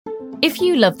If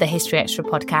you love the History Extra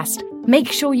podcast,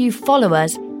 make sure you follow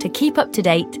us to keep up to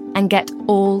date and get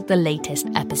all the latest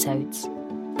episodes.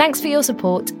 Thanks for your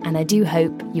support, and I do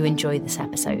hope you enjoy this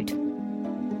episode.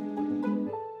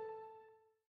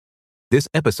 This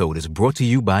episode is brought to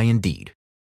you by Indeed.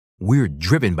 We're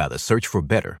driven by the search for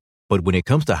better, but when it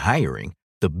comes to hiring,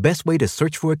 the best way to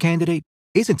search for a candidate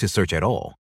isn't to search at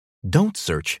all. Don't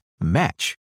search,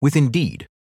 match with Indeed.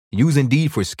 Use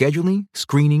Indeed for scheduling,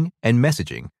 screening, and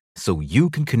messaging so you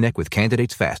can connect with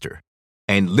candidates faster.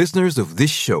 And listeners of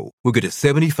this show will get a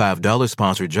 $75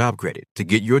 sponsored job credit to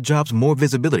get your jobs more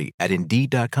visibility at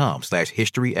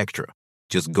Indeed.com/HistoryExtra.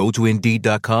 Just go to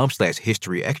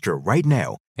Indeed.com/HistoryExtra right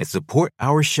now and support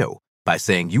our show by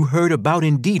saying you heard about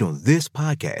Indeed on this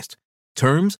podcast.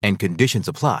 Terms and conditions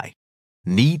apply.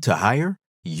 Need to hire?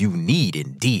 You need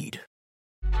Indeed.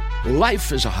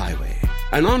 Life is a highway,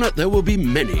 and on it there will be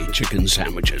many chicken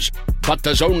sandwiches. But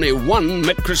there's only one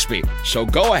McCrispy. So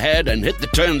go ahead and hit the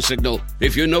turn signal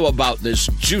if you know about this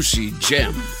juicy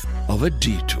gem of a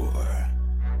detour.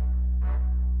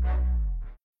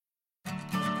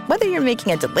 Whether you're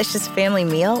making a delicious family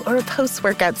meal or a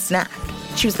post-workout snack,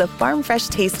 choose the farm-fresh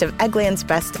taste of Eggland's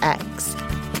Best Eggs.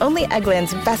 Only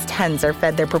Eggland's best hens are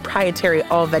fed their proprietary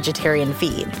all-vegetarian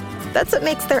feed. That's what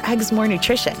makes their eggs more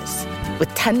nutritious.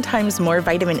 With 10 times more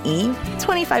vitamin E,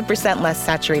 25% less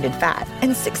saturated fat,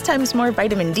 and 6 times more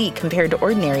vitamin D compared to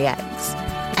ordinary eggs.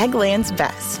 Eggland's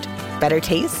Best. Better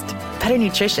taste, better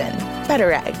nutrition,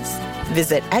 better eggs.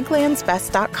 Visit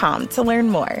egglandsbest.com to learn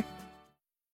more.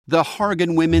 The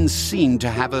Hargan women seemed to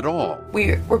have it all.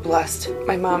 We were blessed.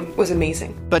 My mom was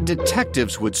amazing. But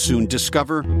detectives would soon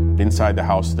discover inside the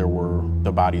house there were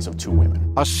the bodies of 2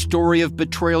 women. A story of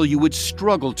betrayal you would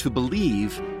struggle to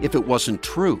believe if it wasn't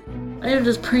true. I am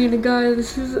just praying to God,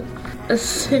 this is a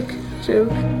sick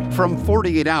joke. From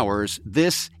 48 Hours,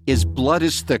 this is Blood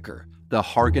is Thicker, the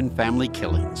Hargan Family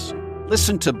Killings.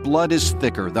 Listen to Blood is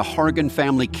Thicker, the Hargan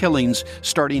Family Killings,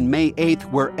 starting May 8th,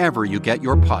 wherever you get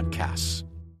your podcasts.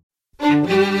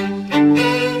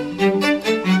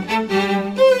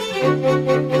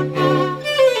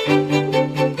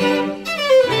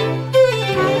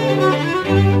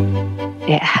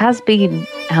 It has been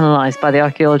analysed by the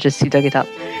archaeologists who dug it up,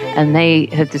 and they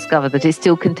have discovered that it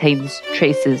still contains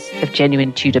traces of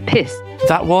genuine Tudor piss.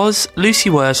 That was Lucy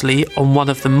Worsley on one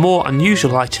of the more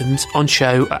unusual items on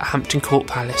show at Hampton Court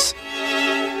Palace.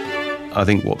 I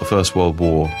think what the First World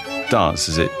War does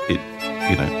is it the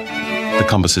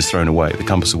compass is thrown away. The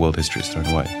compass of world history is thrown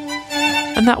away.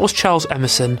 And that was Charles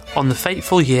Emerson on the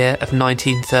fateful year of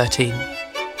 1913.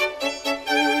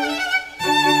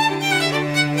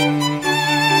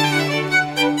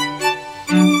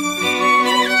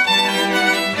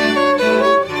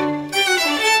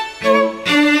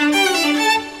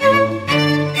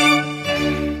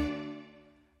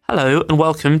 Hello and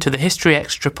welcome to the History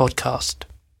Extra podcast.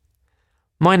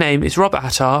 My name is Robert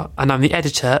Attar and I'm the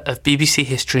editor of BBC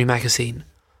History magazine,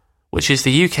 which is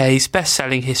the UK's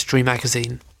best-selling history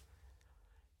magazine.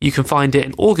 You can find it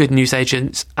in all good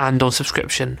newsagents and on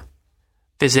subscription.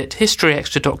 Visit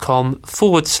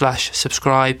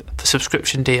historyextra.com/subscribe for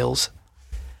subscription deals.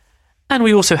 And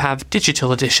we also have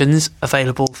digital editions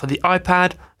available for the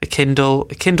iPad, the Kindle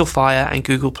Fire and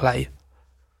Google Play.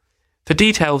 For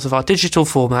details of our digital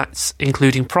formats,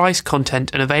 including price,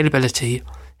 content and availability,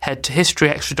 head to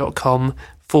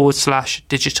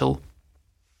historyextra.com/digital.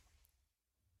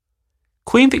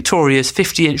 Queen Victoria's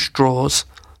 50-inch drawers,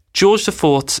 George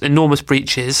IV's enormous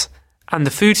breeches, and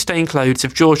the food-stained clothes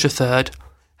of George III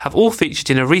have all featured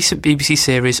in a recent BBC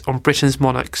series on Britain's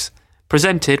monarchs,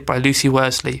 presented by Lucy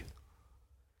Worsley.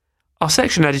 Our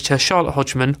section editor, Charlotte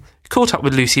Hodgman, caught up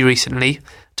with Lucy recently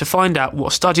to find out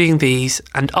what studying these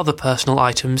and other personal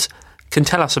items can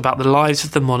tell us about the lives of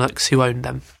the monarchs who owned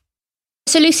them.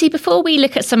 So Lucy, before we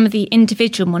look at some of the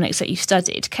individual monarchs that you've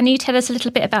studied, can you tell us a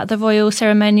little bit about the Royal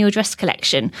Ceremonial Dress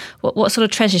Collection? What sort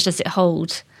of treasures does it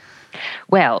hold?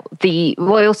 Well, the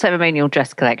Royal Ceremonial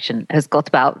Dress Collection has got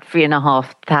about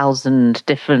 3,500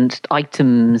 different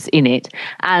items in it,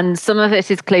 and some of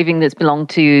it is clothing that's belonged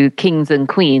to kings and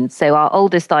queens. So our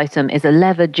oldest item is a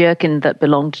leather jerkin that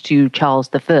belonged to Charles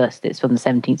I. It's from the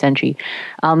 17th century.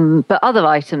 But other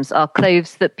items are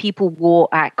clothes that people wore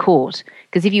at court.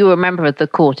 Because if you were a member of the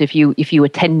court, if you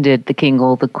attended the king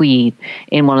or the queen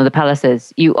in one of the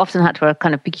palaces, you often had to wear a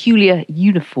kind of peculiar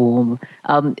uniform.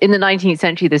 In the 19th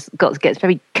century, this gets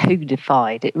very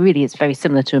codified. It really is very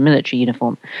similar to a military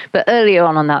uniform. But earlier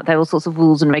on that, there were all sorts of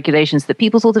rules and regulations that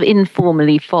people sort of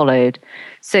informally followed.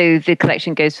 So the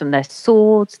collection goes from their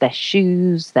swords, their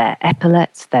shoes, their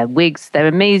epaulets, their wigs, their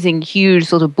amazing, huge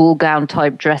sort of ball gown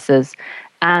type dresses,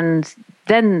 and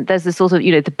then there's the sort of,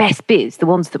 the best bits, the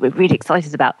ones that we're really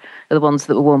excited about, are the ones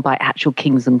that were worn by actual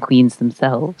kings and queens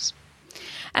themselves.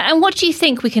 And what do you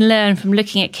think we can learn from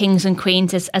looking at kings and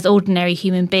queens as ordinary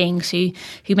human beings who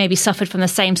maybe suffered from the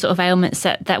same sort of ailments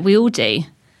that we all do?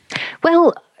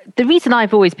 Well, the reason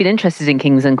I've always been interested in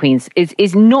kings and queens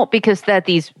is not because they're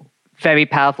these very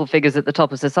powerful figures at the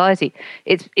top of society.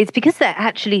 It's because they're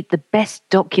actually the best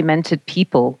documented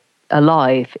people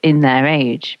alive in their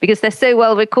age, because they're so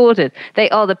well recorded. They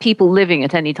are the people living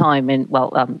at any time in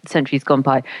centuries gone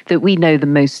by that we know the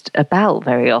most about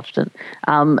very often,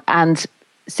 and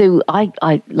so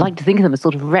I like to think of them as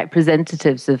sort of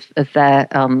representatives of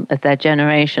their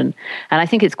generation, and I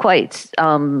think it's quite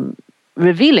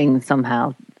revealing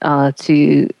somehow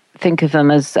to think of them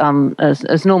as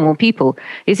normal people.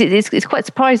 It's quite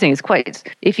surprising. It's quite,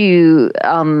 if you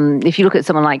look at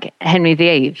someone like Henry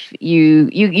VIII,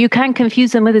 you can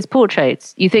confuse him with his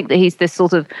portraits. You think that he's this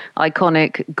sort of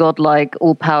iconic, godlike,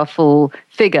 all-powerful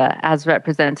figure as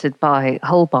represented by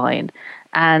Holbein.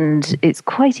 And it's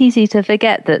quite easy to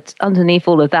forget that underneath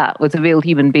all of that was a real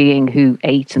human being who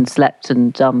ate and slept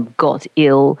and got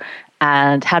ill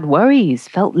and had worries,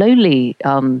 felt lonely,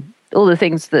 all the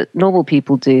things that normal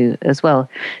people do as well.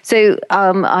 So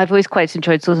I've always quite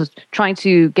enjoyed sort of trying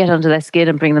to get under their skin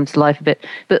and bring them to life a bit,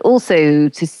 but also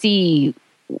to see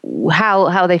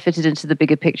how they fitted into the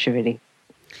bigger picture, really.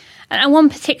 And one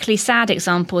particularly sad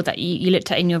example that you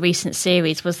looked at in your recent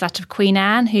series was that of Queen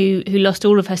Anne, who lost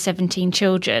all of her 17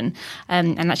 children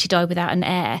and actually died without an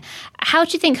heir. How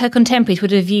do you think her contemporaries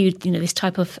would have viewed this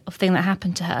type of thing that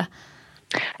happened to her?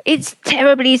 It's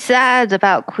terribly sad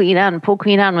about Queen Anne. Poor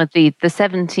Queen Anne with the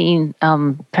 17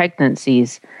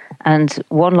 pregnancies, and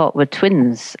one lot were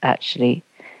twins, actually.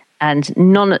 And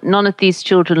none of these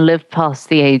children lived past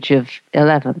the age of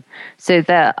 11. So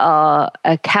there are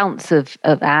accounts of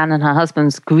Anne and her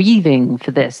husband's grieving for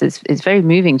this. It's very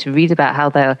moving to read about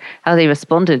how they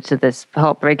responded to this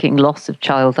heartbreaking loss of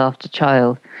child after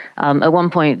child. At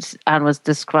one point, Anne was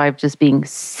described as being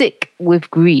sick with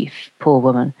grief, poor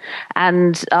woman.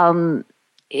 And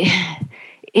it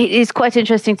is quite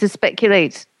interesting to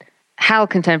speculate how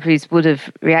contemporaries would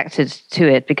have reacted to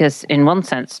it, because in one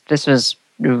sense, this was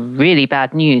really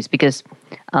bad news, because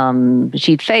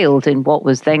she'd failed in what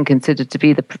was then considered to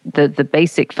be the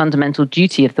basic fundamental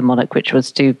duty of the monarch, which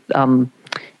was to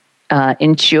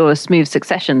ensure a smooth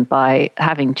succession by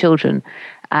having children.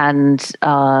 And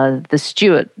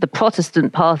the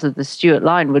Protestant part of the Stuart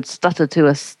line would stutter to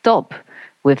a stop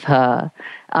with her.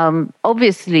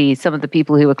 Obviously, some of the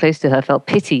people who were close to her felt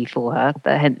pity for her.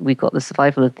 We got the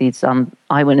survival of these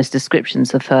eyewitness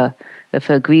descriptions of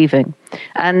her grieving.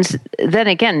 And then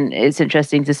again, it's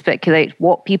interesting to speculate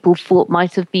what people thought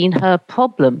might have been her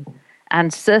problem.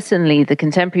 And certainly the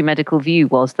contemporary medical view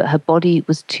was that her body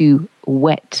was too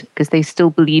wet, because they still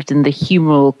believed in the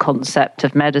humoral concept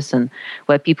of medicine,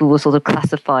 where people were sort of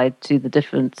classified to the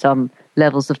different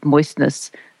levels of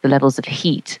moistness, the levels of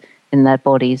heat in their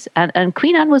bodies. And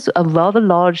Queen Anne was a rather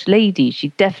large lady. She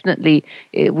definitely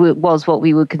was what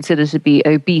we would consider to be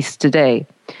obese today.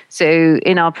 So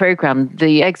in our program,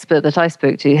 the expert that I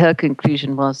spoke to, her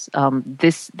conclusion was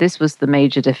this was the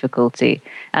major difficulty.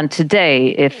 And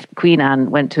today, if Queen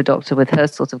Anne went to a doctor with her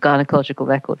sort of gynecological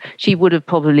record, she would have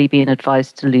probably been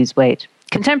advised to lose weight.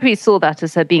 Contemporaries saw that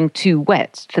as her being too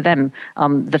wet. For them,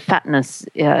 the fatness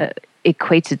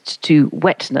equated to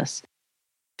wetness.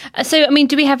 So, I mean,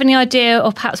 do we have any idea,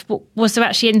 or perhaps was there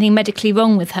actually anything medically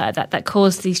wrong with her that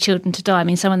caused these children to die? I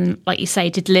mean, some of them, like you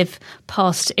say, did live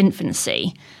past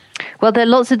infancy. Well, there are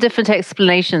lots of different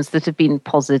explanations that have been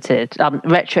posited.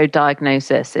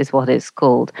 Retrodiagnosis is what it's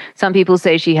called. Some people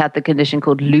say she had the condition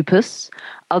called lupus.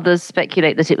 Others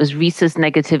speculate that it was rhesus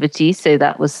negativity, so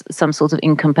that was some sort of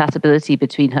incompatibility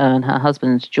between her and her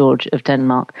husband, George of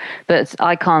Denmark. But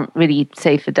I can't really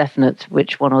say for definite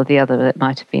which one or the other it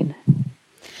might have been.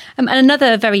 And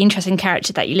another very interesting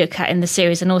character that you look at in the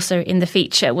series and also in the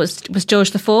feature was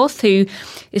George IV, who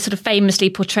is sort of famously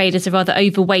portrayed as a rather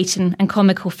overweight and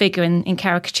comical figure in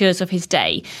caricatures of his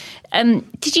day.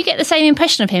 Did you get the same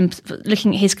impression of him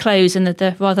looking at his clothes and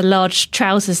the rather large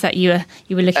trousers that you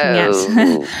were looking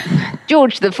at?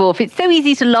 George IV. It's so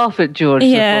easy to laugh at George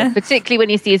IV, particularly when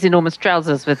you see his enormous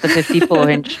trousers with the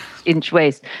 54-inch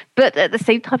waist. But at the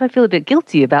same time, I feel a bit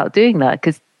guilty about doing that,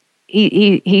 because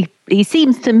he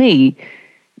seems to me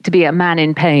to be a man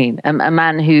in pain, a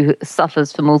man who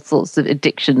suffers from all sorts of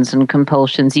addictions and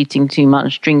compulsions, eating too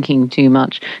much, drinking too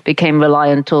much, became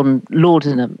reliant on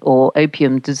laudanum or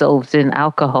opium dissolved in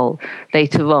alcohol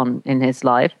later on in his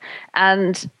life.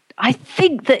 And I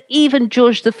think that even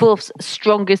George IV's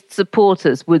strongest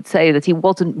supporters would say that he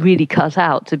wasn't really cut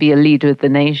out to be a leader of the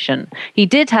nation. He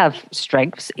did have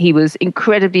strengths. He was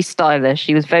incredibly stylish.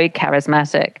 He was very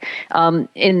charismatic.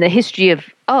 In the history of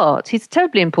art, he's a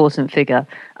terribly important figure.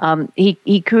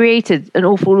 He created an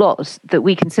awful lot that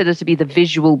we consider to be the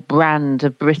visual brand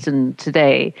of Britain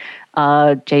today.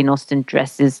 Jane Austen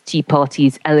dresses, tea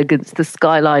parties, elegance, the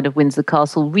skyline of Windsor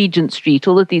Castle, Regent Street,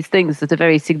 all of these things that are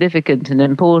very significant and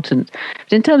important.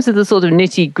 But in terms of the sort of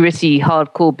nitty-gritty,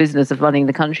 hardcore business of running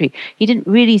the country, he didn't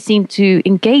really seem to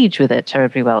engage with it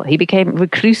terribly well. He became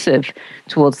reclusive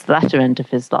towards the latter end of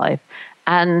his life.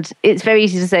 And it's very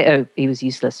easy to say, oh, he was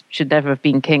useless, should never have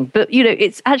been king. But, you know,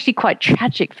 it's actually quite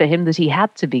tragic for him that he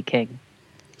had to be king.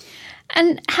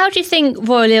 And how do you think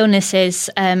royal illnesses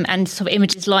and sort of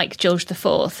images like George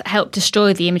IV help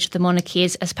destroy the image of the monarchy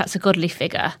as perhaps a godly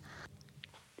figure?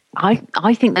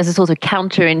 I think there's a sort of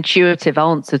counterintuitive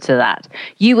answer to that.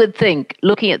 You would think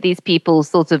looking at these people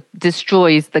sort of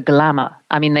destroys the glamour.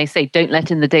 I mean, they say don't let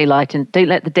the daylight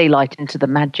into the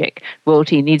magic.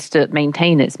 Royalty needs to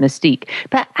maintain its mystique.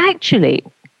 But actually,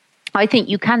 I think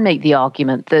you can make the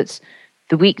argument that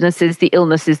the weaknesses, the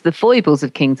illnesses, the foibles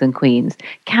of kings and queens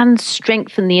can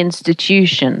strengthen the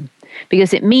institution,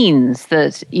 because it means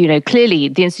that, you know, clearly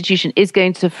the institution is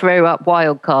going to throw up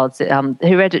wild cards.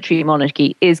 Hereditary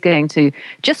monarchy is going to,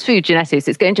 just through genetics,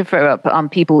 it's going to throw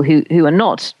up people who are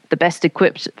not the best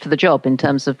equipped for the job in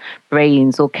terms of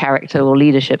brains or character or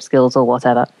leadership skills or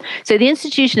whatever. So the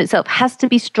institution itself has to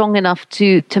be strong enough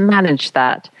to manage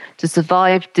that, to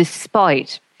survive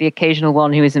despite the occasional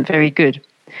one who isn't very good.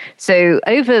 So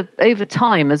over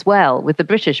time as well, with the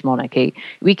British monarchy,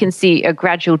 we can see a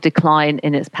gradual decline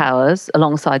in its powers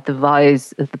alongside the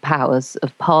rise of the powers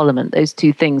of Parliament. Those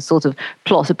two things sort of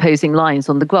plot opposing lines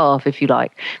on the graph, if you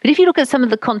like. But if you look at some of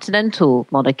the continental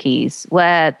monarchies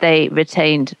where they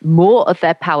retained more of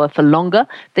their power for longer,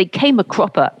 they came a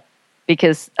cropper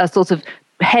because a sort of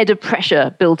head of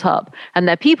pressure built up, and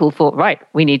their people thought, right,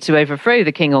 we need to overthrow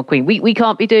the king or queen. We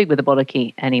can't be doing with a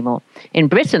monarchy anymore. In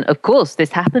Britain, of course,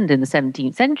 this happened in the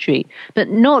 17th century, but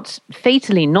not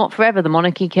fatally, not forever. The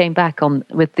monarchy came back on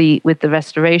with the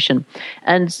Restoration.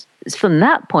 And from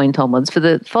that point onwards, for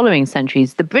the following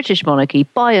centuries, the British monarchy,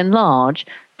 by and large,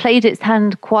 played its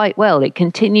hand quite well. It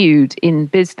continued in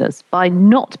business by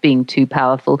not being too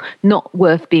powerful, not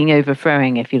worth being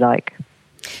overthrowing, if you like.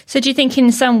 So do you think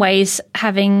in some ways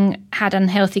having had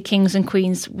unhealthy kings and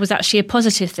queens was actually a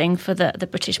positive thing for the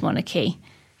British monarchy?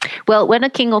 Well, when a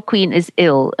king or queen is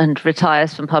ill and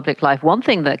retires from public life, one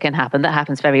thing that can happen, that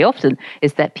happens very often,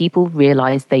 is that people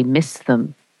realise they miss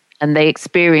them. And they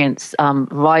experience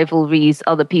rivalries,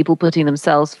 other people putting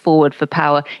themselves forward for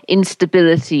power.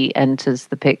 Instability enters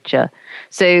the picture.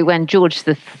 So when George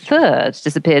III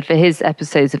disappeared for his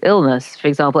episodes of illness, for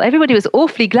example, everybody was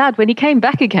awfully glad when he came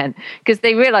back again because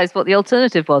they realised what the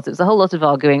alternative was. It was a whole lot of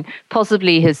arguing.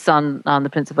 Possibly his son, the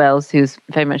Prince of Wales, who's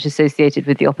very much associated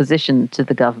with the opposition to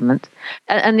the government.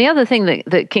 And the other thing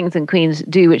that kings and queens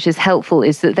do, which is helpful,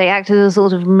 is that they act as a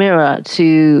sort of mirror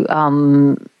to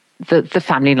the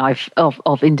family life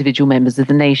of individual members of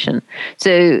the nation.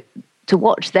 So to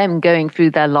watch them going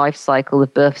through their life cycle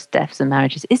of births, deaths and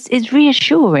marriages is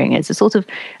reassuring. It's a sort of,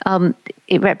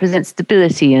 it represents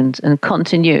stability and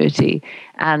continuity,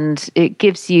 and it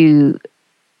gives you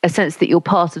a sense that you're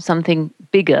part of something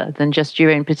bigger than just your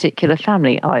own particular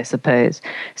family, I suppose.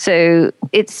 So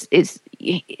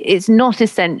it's not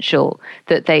essential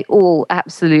that they all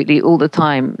absolutely all the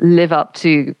time live up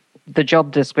to the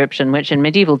job description, which in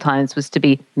medieval times was to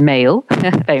be male,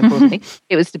 very importantly.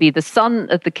 It was to be the son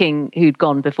of the king who'd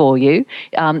gone before you.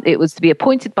 It was to be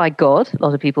appointed by God. A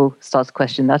lot of people start to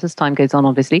question that as time goes on,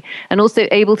 obviously. And also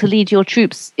able to lead your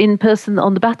troops in person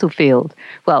on the battlefield.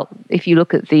 Well, if you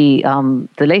look at the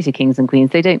later kings and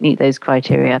queens, they don't meet those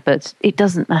criteria, but it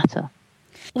doesn't matter.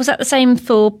 Was that the same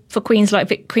for queens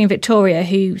like Queen Victoria,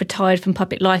 who retired from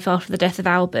public life after the death of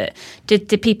Albert? Did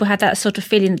people have that sort of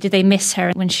feeling? Did they miss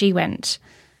her when she went?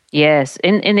 Yes,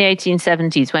 in the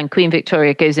 1870s, when Queen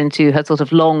Victoria goes into her sort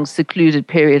of long, secluded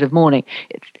period of mourning,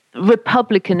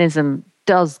 republicanism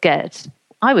does get,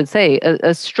 I would say,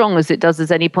 as strong as it does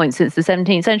at any point since the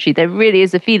 17th century. There really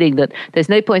is a feeling that there's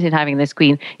no point in having this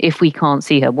queen if we can't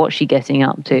see her. What's she getting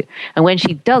up to? And when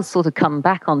she does sort of come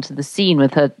back onto the scene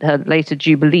with her later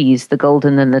jubilees, the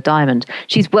golden and the diamond,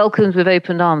 she's welcomed with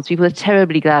open arms. People are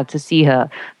terribly glad to see her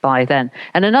by then.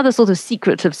 And another sort of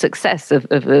secret of success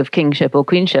of kingship or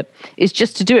queenship is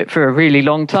just to do it for a really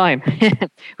long time.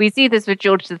 We see this with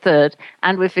George III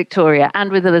and with Victoria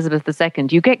and with Elizabeth II.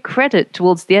 You get credit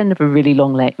towards the end of a really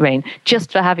long reign just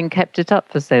for having kept it up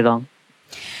for so long.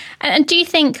 And do you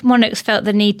think monarchs felt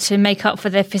the need to make up for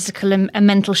their physical and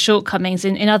mental shortcomings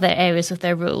in other areas of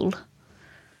their rule?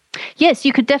 Yes,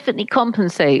 you could definitely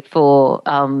compensate for,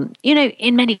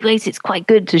 in many ways it's quite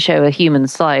good to show a human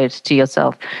side to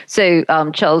yourself. So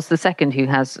Charles II, who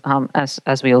has,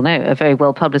 as we all know, a very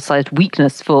well-publicised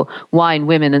weakness for wine,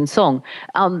 women and song,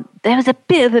 there was a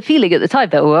bit of a feeling at the time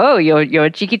that, whoa, you're a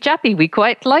cheeky chappy, we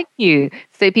quite like you.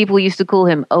 So people used to call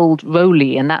him Old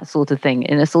Rowley and that sort of thing,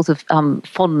 in a sort of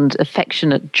fond,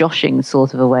 affectionate, joshing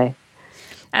sort of a way.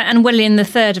 And William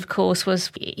III, of course,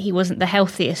 he wasn't the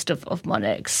healthiest of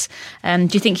monarchs. Do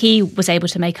you think he was able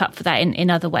to make up for that in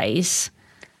other ways?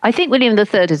 I think William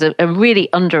III is a really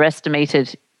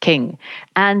underestimated king.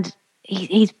 And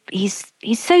he's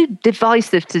so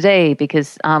divisive today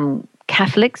because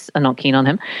Catholics are not keen on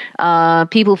him.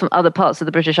 People from other parts of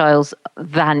the British Isles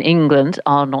than England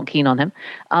are not keen on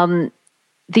him.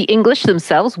 The English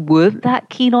themselves weren't that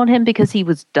keen on him because he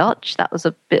was Dutch. That was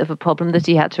a bit of a problem that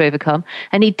he had to overcome.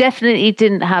 And he definitely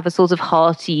didn't have a sort of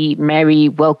hearty, merry,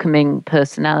 welcoming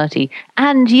personality.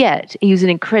 And yet he was an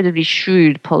incredibly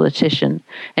shrewd politician.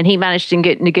 And he managed to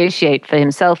negotiate for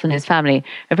himself and his family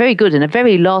a very good and a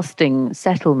very lasting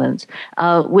settlement,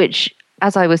 which,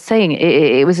 as I was saying,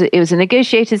 it was a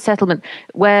negotiated settlement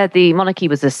where the monarchy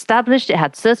was established. It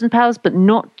had certain powers, but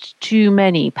not too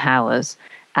many powers.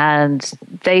 And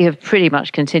they have pretty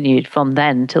much continued from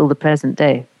then till the present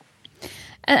day.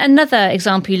 Another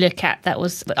example you look at that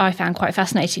I found quite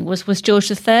fascinating was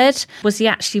George III. Was he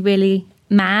actually really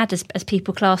mad, as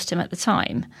people classed him at the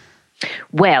time?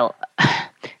 Well,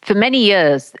 for many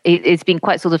years, it's been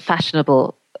quite sort of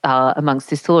fashionable amongst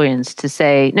historians to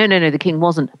say, no, the king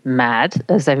wasn't mad,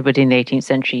 as everybody in the 18th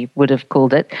century would have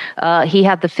called it. He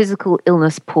had the physical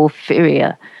illness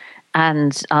porphyria.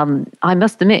 And I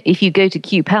must admit, if you go to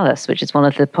Kew Palace, which is one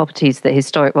of the properties that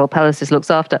Historic Royal Palaces looks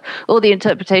after, all the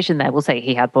interpretation there will say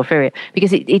he had porphyria,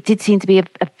 because it did seem to be a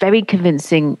very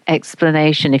convincing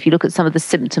explanation. If you look at some of the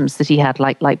symptoms that he had,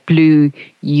 like blue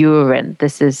urine,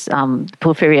 this is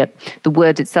porphyria. The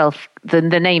word itself, the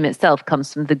name itself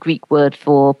comes from the Greek word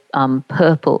for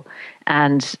purple.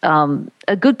 And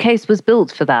a good case was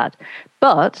built for that.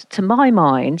 But to my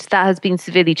mind, that has been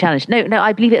severely challenged. No,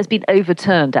 I believe it has been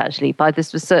overturned, actually, by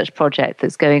this research project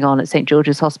that's going on at St.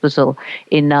 George's Hospital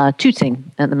in Tooting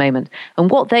at the moment. And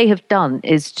what they have done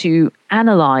is to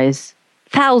analyse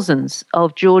thousands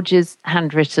of George's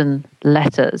handwritten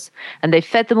letters. And they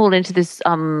fed them all into this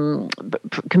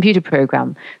computer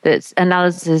program that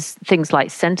analyzes things like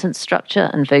sentence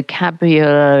structure and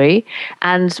vocabulary.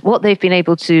 And what they've been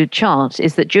able to chart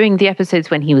is that during the episodes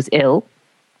when he was ill,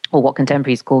 or what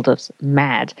contemporaries called us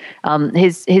mad,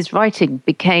 his writing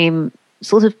became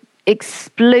sort of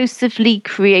explosively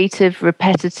creative,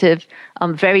 repetitive,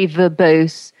 very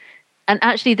verbose. And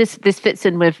actually this fits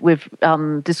in with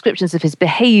descriptions of his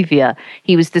behavior.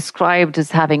 He was described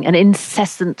as having an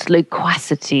incessant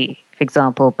loquacity, for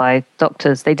example, by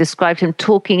doctors. They described him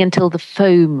talking until the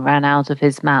foam ran out of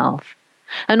his mouth.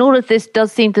 And all of this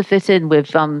does seem to fit in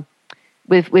with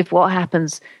what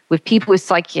happens with people with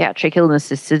psychiatric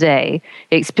illnesses today,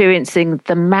 experiencing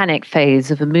the manic phase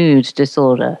of a mood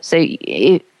disorder. So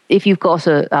if you've got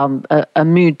a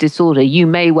mood disorder, you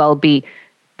may well be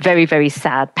very, very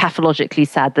sad, pathologically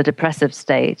sad, the depressive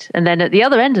state. And then at the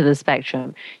other end of the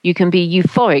spectrum, you can be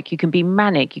euphoric, you can be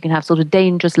manic, you can have sort of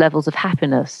dangerous levels of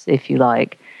happiness, if you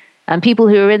like. And people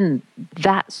who are in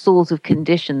that sort of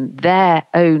condition, their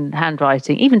own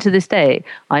handwriting, even to this day,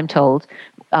 I'm told,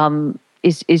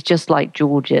 is just like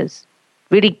George's.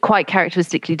 Really quite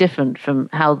characteristically different from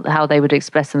how they would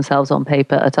express themselves on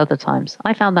paper at other times.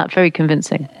 I found that very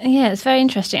convincing. Yeah, it's very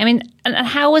interesting. I mean, and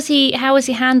how was he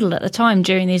handled at the time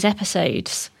during these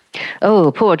episodes?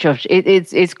 Oh, poor George.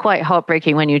 It's quite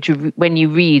heartbreaking when you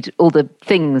read all the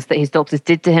things that his doctors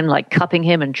did to him, like cupping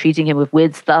him and treating him with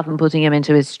weird stuff and putting him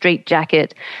into his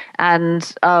straitjacket. And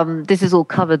this is all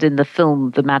covered in the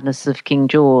film The Madness of King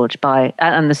George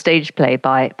and the stage play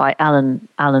by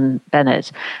Alan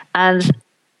Bennett. And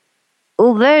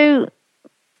although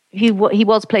he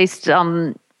was placed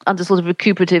under sort of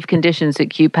recuperative conditions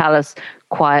at Kew Palace,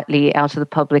 quietly out of the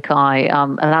public eye,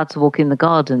 allowed to walk in the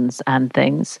gardens and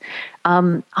things,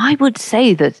 I would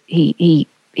say that he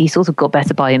sort of got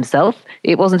better by himself.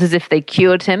 It wasn't as if they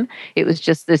cured him. It was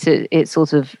just that it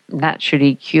sort of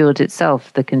naturally cured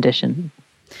itself, the condition.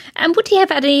 And would he have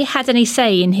had any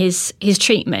say in his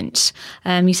treatment?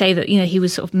 You say that he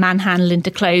was sort of manhandled into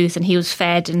clothes and he was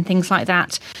fed and things like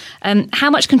that. How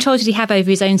much control did he have over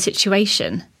his own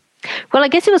situation? Well, I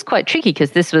guess it was quite tricky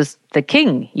because this was the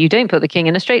king. You don't put the king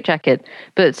in a straitjacket.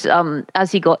 But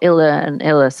as he got iller and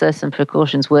iller, certain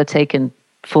precautions were taken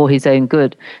for his own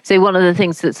good. So one of the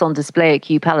things that's on display at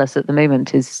Kew Palace at the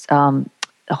moment is,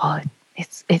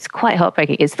 it's quite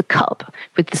heartbreaking. It's the cup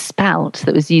with the spout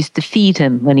that was used to feed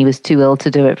him when he was too ill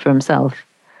to do it for himself.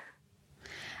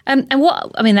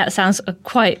 That sounds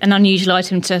quite an unusual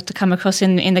item to come across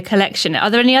in the collection. Are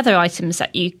there any other items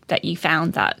that you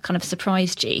found that kind of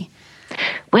surprised you?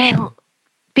 Well,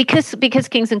 because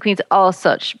kings and queens are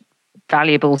such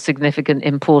valuable, significant,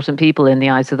 important people in the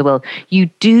eyes of the world, you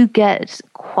do get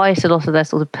quite a lot of their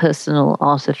sort of personal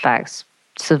artifacts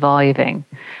surviving,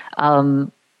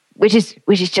 which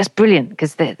is just brilliant,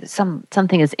 because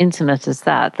something as intimate as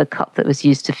that, the cup that was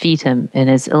used to feed him in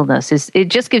his illness, it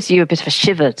just gives you a bit of a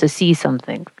shiver to see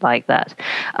something like that.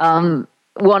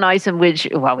 One item which,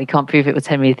 well, we can't prove it was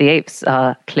Henry VIII's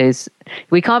clothes.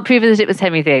 We can't prove that it was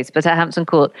Henry VIII's, but at Hampton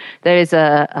Court there is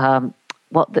a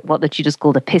what the Tudors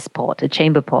called a piss pot, a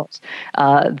chamber pot.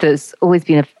 That's always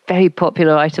been a very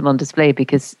popular item on display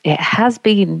because it has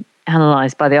been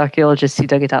analysed by the archaeologists who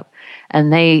dug it up,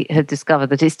 and they have discovered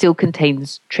that it still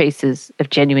contains traces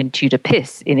of genuine Tudor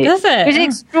piss in it. Does it? Which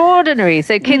is extraordinary.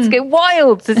 So kids go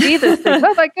wild to see this thing.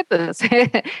 Oh my goodness.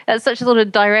 That's such a sort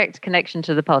of direct connection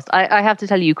to the past. I have to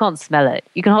tell you, you can't smell it.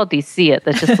 You can hardly see it.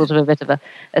 There's just sort of a bit of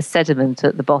a sediment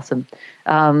at the bottom.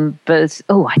 But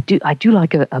I do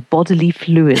like a bodily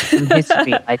fluid from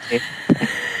history. I do.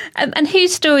 And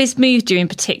whose stories moved you in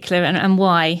particular, and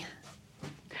why?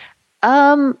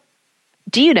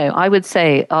 Do you know, I would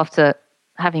say, after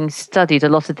having studied a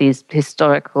lot of these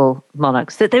historical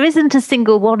monarchs, that there isn't a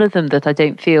single one of them that I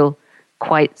don't feel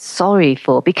quite sorry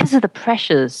for because of the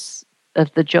pressures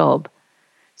of the job.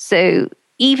 So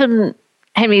even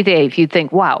Henry VIII, you'd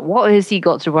think, wow, what has he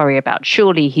got to worry about?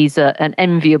 Surely he's an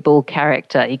enviable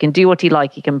character. He can do what he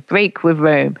likes. He can break with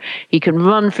Rome. He can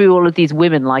run through all of these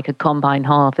women like a combine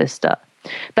harvester.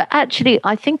 But actually,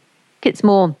 I think it's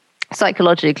more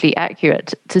psychologically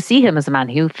accurate to see him as a man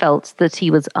who felt that he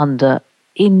was under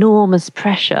enormous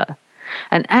pressure.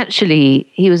 And actually,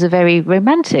 he was a very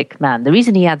romantic man. The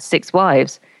reason he had 6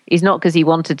 wives is not because he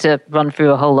wanted to run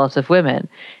through a whole lot of women.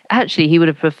 Actually, he would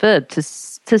have preferred to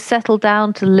settle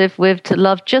down, to live with, to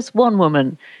love just one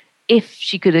woman if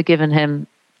she could have given him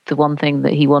the one thing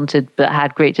that he wanted but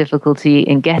had great difficulty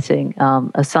in getting,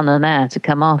 a son and heir to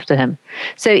come after him.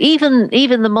 So even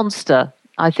the monster,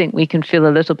 I think we can feel a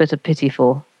little bit of pity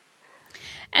for.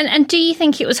 And do you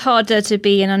think it was harder to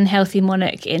be an unhealthy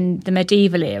monarch in the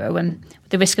medieval era, when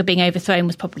the risk of being overthrown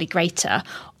was probably greater,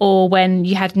 or when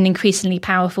you had an increasingly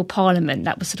powerful parliament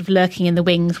that was sort of lurking in the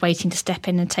wings, waiting to step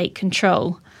in and take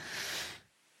control?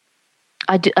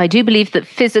 I do believe that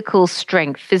physical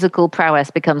strength, physical prowess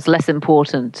becomes less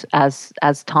important as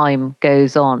time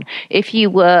goes on. If you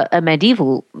were a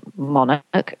medieval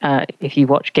monarch, if you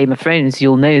watch Game of Thrones,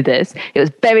 you'll know this. It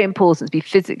was very important to be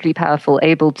physically powerful,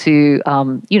 able to,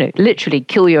 literally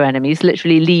kill your enemies,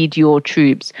 literally lead your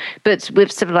troops. But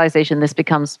with civilization, this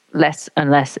becomes less and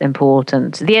less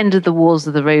important. The end of the Wars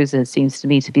of the Roses seems to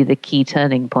me to be the key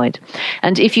turning point.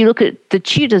 And if you look at the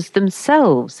Tudors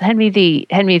themselves, Henry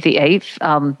VIII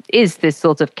is this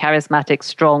sort of charismatic,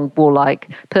 strong, warlike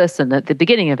person at the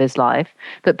beginning of his life.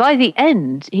 But by the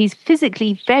end, he's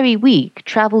physically very weak,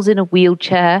 travels in a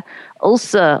wheelchair,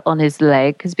 ulcer on his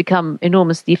leg, has become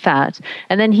enormously fat.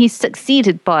 And then he's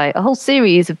succeeded by a whole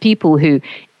series of people who,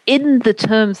 in the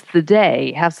terms of the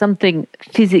day, have something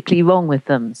physically wrong with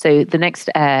them. So the next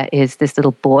heir is this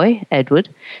little boy, Edward.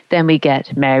 Then we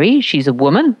get Mary. She's a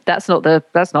woman. That's not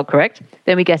correct.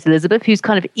 Then we get Elizabeth, who's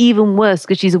kind of even worse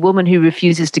because she's a woman who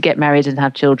refuses to get married and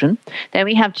have children. Then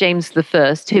we have James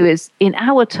I, who is, in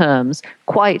our terms,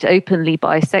 quite openly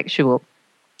bisexual.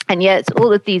 And yet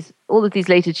all of these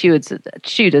later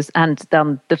Tudors and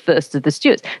the first of the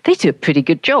Stuarts, they do a pretty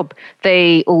good job.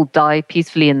 They all die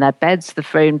peacefully in their beds. The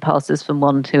throne passes from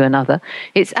one to another.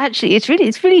 It's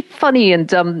really funny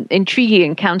and intriguing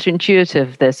and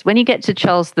counterintuitive, this. When you get to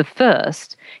Charles I,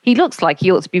 he looks like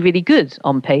he ought to be really good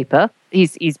on paper.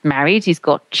 He's married, he's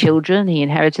got children, he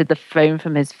inherited the throne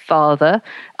from his father.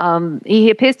 He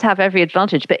appears to have every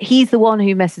advantage, but he's the one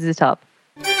who messes it up.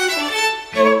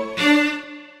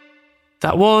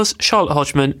 That was Charlotte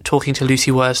Hodgman talking to Lucy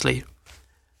Worsley.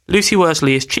 Lucy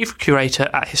Worsley is Chief Curator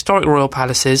at Historic Royal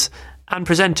Palaces and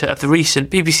presenter of the recent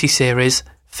BBC series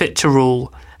Fit to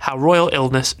Rule: How Royal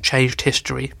Illness Changed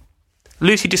History.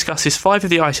 Lucy discusses 5 of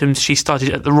the items she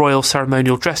studied at the Royal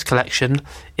Ceremonial Dress Collection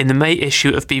in the May issue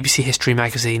of BBC History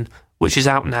magazine, which is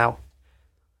out now.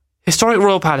 Historic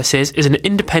Royal Palaces is an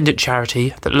independent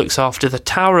charity that looks after the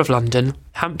Tower of London,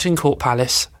 Hampton Court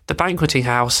Palace, the Banqueting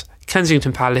House,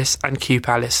 Kensington Palace and Kew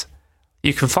Palace.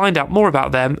 You can find out more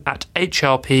about them at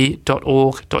hrp.org.uk.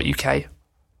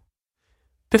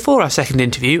 Before our second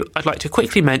interview, I'd like to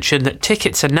quickly mention that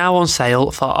tickets are now on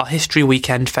sale for our History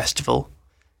Weekend Festival.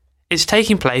 It's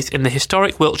taking place in the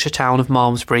historic Wiltshire town of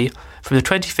Malmesbury from the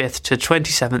 25th to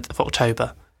 27th of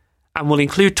October, and will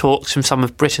include talks from some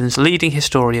of Britain's leading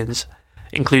historians,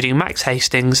 including Max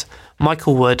Hastings,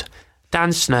 Michael Wood,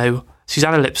 Dan Snow,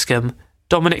 Susanna Lipscomb,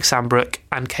 Dominic Sambrook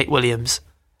and Kate Williams.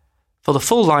 For the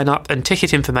full lineup and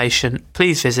ticket information,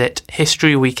 please visit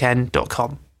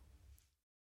historyweekend.com.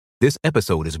 This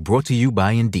episode is brought to you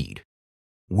by Indeed.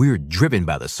 We're driven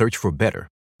by the search for better,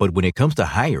 but when it comes to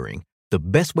hiring, the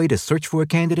best way to search for a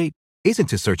candidate isn't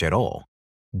to search at all.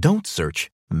 Don't search,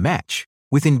 match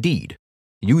with Indeed.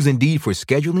 Use Indeed for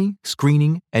scheduling,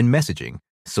 screening, and messaging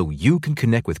so you can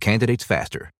connect with candidates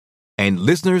faster. And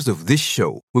listeners of this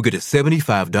show will get a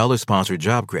 $75 sponsored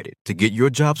job credit to get your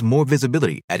jobs more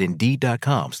visibility at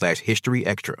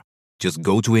Indeed.com/HistoryExtra. Just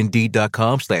go to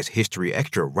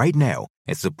Indeed.com/HistoryExtra right now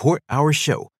and support our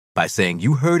show by saying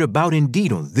you heard about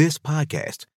Indeed on this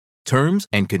podcast. Terms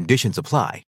and conditions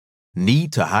apply.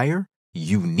 Need to hire?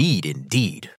 You need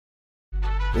Indeed.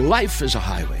 Life is a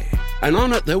highway, and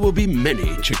on it there will be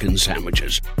many chicken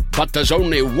sandwiches. But there's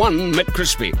only one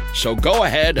McCrispy. So go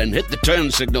ahead and hit the turn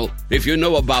signal if you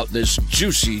know about this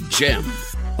juicy gem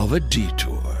of a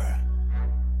detour.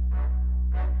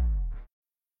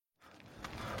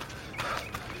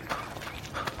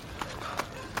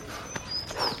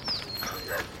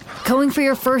 Going for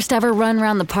your first ever run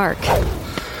around the park.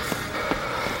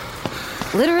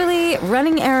 Literally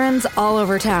running errands all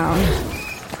over town.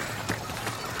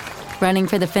 Running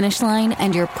for the finish line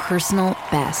and your personal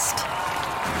best.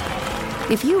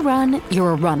 If you run,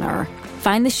 you're a runner.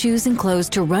 Find the shoes and clothes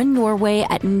to run your way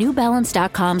at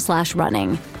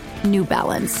newbalance.com/running. New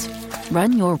Balance.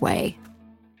 Run your way.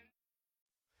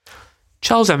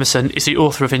 Charles Emerson is the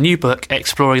author of a new book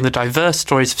exploring the diverse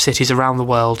stories of cities around the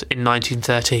world in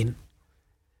 1913.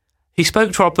 He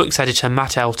spoke to our book's editor,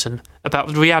 Matt Elton, about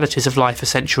the realities of life a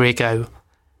century ago,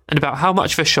 and about how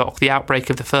much of a shock the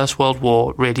outbreak of the First World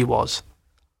War really was.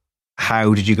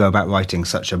 How did you go about writing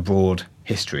such a broad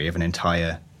history of an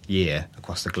entire year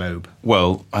across the globe?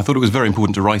 Well, I thought it was very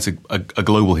important to write a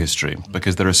global history,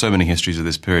 because there are so many histories of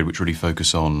this period which really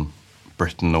focus on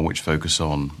Britain or which focus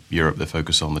on Europe, they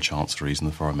focus on the chancelleries and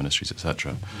the foreign ministries,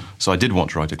 etc. So I did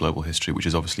want to write a global history, which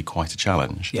is obviously quite a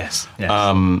challenge. Yes.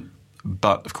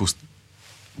 But, of course,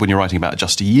 when you're writing about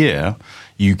just a year,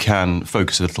 you can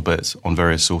focus a little bit on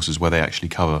various sources where they actually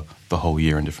cover the whole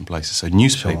year in different places. So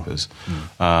newspapers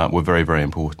were very, very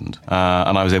important.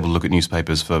 And I was able to look at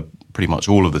newspapers for pretty much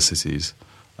all of the cities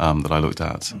that I looked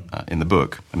at in the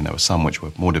book. I mean, there were some which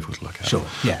were more difficult to look at. Sure,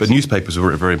 yes. But newspapers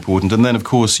were very important. And then, of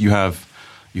course, you have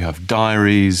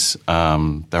diaries. There are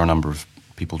a number of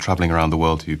people travelling around the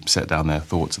world who set down their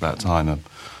thoughts at that time. A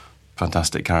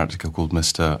fantastic character called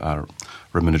Mr.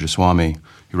 Ramanujaswamy,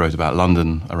 who wrote about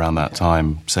London around that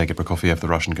time. Sergei Prokofiev, the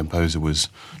Russian composer, was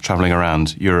travelling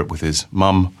around Europe with his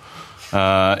mum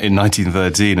in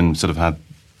 1913 and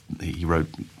he wrote,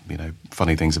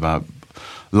 funny things about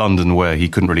London where he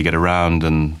couldn't really get around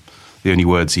and the only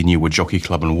words he knew were jockey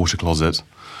club and water closet.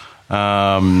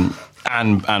 And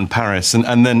Paris.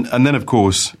 And then of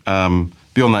course,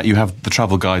 beyond that, you have the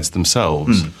travel guides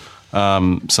themselves.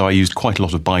 So I used quite a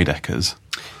lot of Beideckers.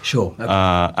 Sure.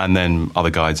 Okay. And then other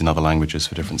guides in other languages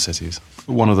for different cities.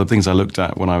 One of the things I looked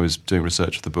at when I was doing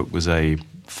research for the book was a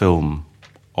film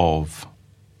of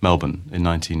Melbourne in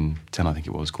 1910, I think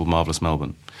it was, called Marvellous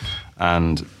Melbourne.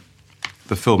 And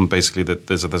the film, basically,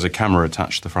 there's a camera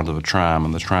attached to the front of a tram,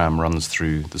 and the tram runs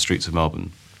through the streets of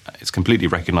Melbourne. It's completely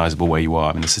recognisable where you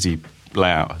are. I mean, the city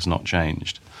layout has not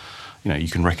changed. You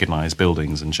can recognise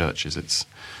buildings and churches. It's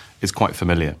quite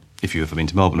familiar, if you've ever been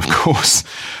to Melbourne, of course.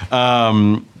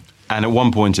 And at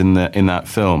one point in that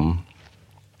film,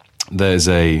 there's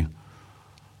a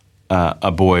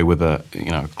boy with a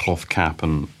cloth cap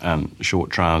and short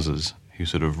trousers who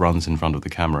sort of runs in front of the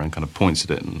camera and kind of points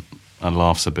at it and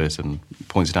laughs a bit and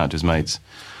points it out to his mates.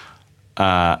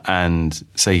 And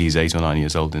say he's 8 or 9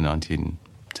 years old in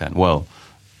 1910. Well,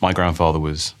 my grandfather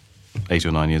was 8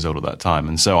 or 9 years old at that time,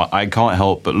 and so I can't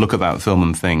help but look at that film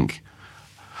and think,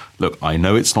 look, I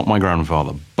know it's not my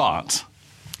grandfather, but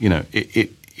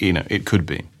it could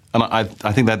be. And I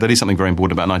think that is something very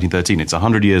important about 1913. It's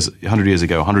 100 years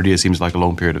ago. 100 years seems like a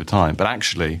long period of time, but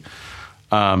actually,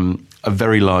 a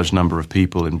very large number of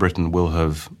people in Britain will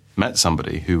have met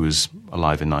somebody who was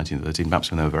alive in 1913,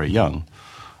 perhaps when they were very young.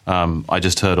 I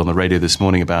just heard on the radio this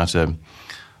morning about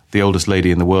the oldest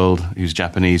lady in the world who's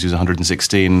Japanese, who's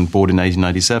 116, born in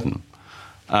 1897.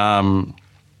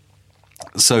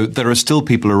 So there are still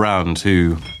people around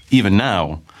who, even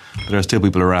now, there are still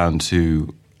people around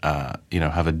who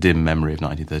have a dim memory of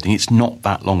 1913. It's not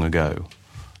that long ago.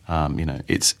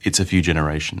 It's a few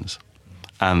generations,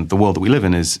 and the world that we live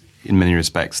in is, in many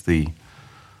respects, the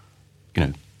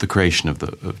creation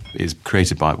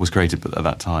was created at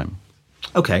that time.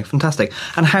 Okay, fantastic.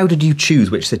 And how did you choose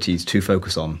which cities to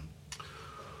focus on?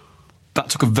 That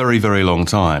took a very, very long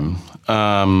time.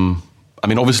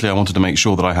 Obviously, I wanted to make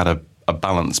sure that I had a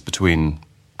balance between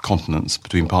continents,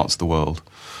 between parts of the world.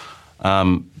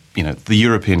 The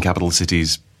European capital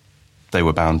cities, they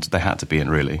had to be in,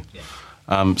 really.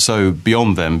 Yeah. So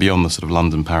beyond them, beyond the sort of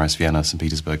London, Paris, Vienna, St.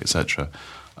 Petersburg, etc.,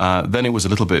 then it was a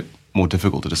little bit more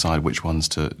difficult to decide which ones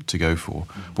to go for.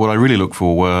 But what I really looked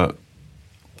for were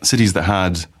cities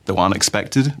that were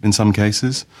unexpected in some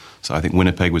cases. So I think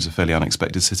Winnipeg was a fairly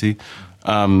unexpected city.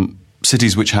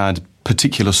 Cities which had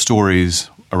particular stories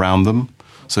around them.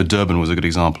 So Durban was a good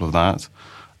example of that.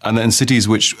 And then cities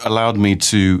which allowed me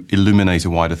to illuminate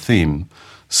a wider theme.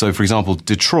 So, for example,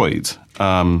 Detroit.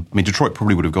 Detroit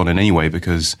probably would have gone in anyway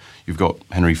because you've got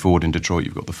Henry Ford in Detroit.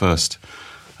 You've got the first,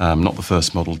 not the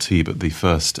first Model T, but the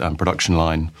first production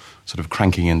line sort of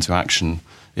cranking into action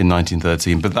in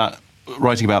 1913. But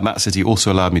writing about that city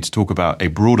also allowed me to talk about a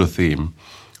broader theme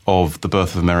of the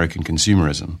birth of American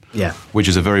consumerism, which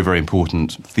is a very, very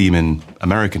important theme in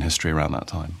American history around that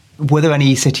time. Were there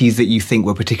any cities that you think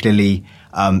were particularly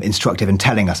instructive in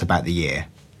telling us about the year?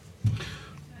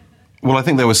 Well, I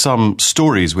think there were some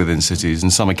stories within cities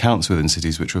and some accounts within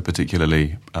cities which were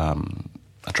particularly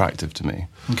attractive to me.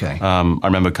 Okay. I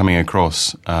remember coming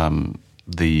across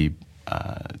the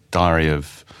diary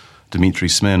of Dmitry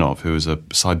Smirnov, who was a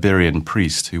Siberian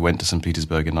priest who went to St.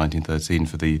 Petersburg in 1913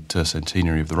 for the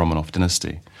tercentenary of the Romanov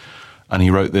dynasty. And he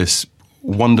wrote this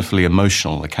wonderfully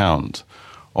emotional account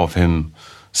of him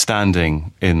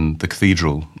standing in the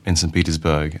cathedral in St.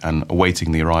 Petersburg and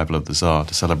awaiting the arrival of the Tsar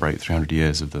to celebrate 300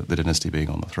 years of the dynasty being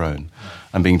on the throne,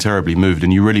 and being terribly moved.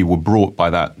 And you really were brought by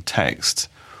that text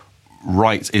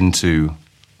right into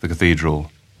the cathedral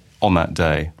on that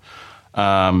day.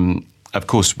 Of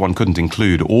course, one couldn't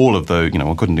include all of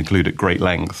one couldn't include at great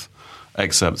length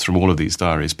excerpts from all of these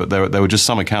diaries, but there were just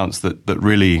some accounts that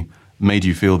really made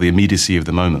you feel the immediacy of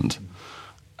the moment.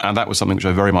 And that was something which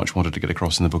I very much wanted to get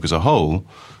across in the book as a whole,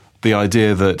 the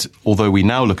idea that although we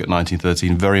now look at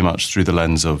 1913 very much through the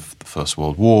lens of the First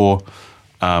World War,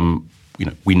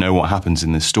 we know what happens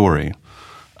in this story.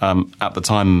 At the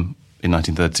time in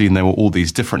 1913, there were all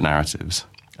these different narratives,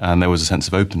 and there was a sense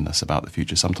of openness about the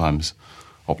future, sometimes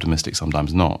optimistic,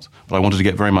 sometimes not. But I wanted to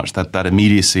get very much that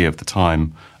immediacy of the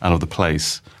time and of the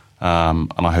place,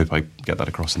 and I hope I get that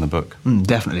across in the book.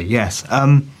 Definitely, yes.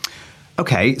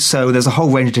 Okay, so there's a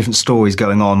whole range of different stories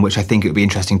going on, which I think it would be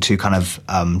interesting to kind of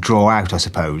draw out, I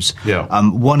suppose. Yeah.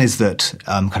 One is that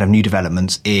kind of new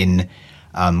developments in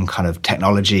kind of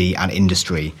technology and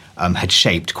industry had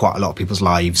shaped quite a lot of people's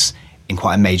lives in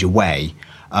quite a major way.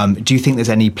 Do you think there's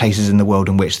any places in the world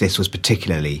in which this was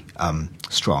particularly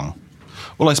strong?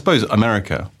 Well, I suppose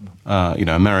America.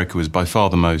 America was by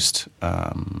far the most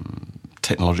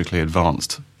technologically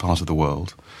advanced part of the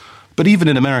world. But even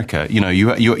in America, you by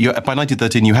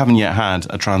 1913, you haven't yet had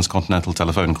a transcontinental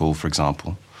telephone call, for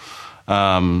example.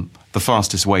 The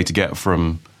fastest way to get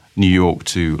from New York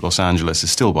to Los Angeles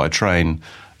is still by train,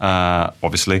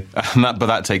 obviously, but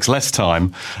that takes less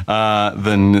time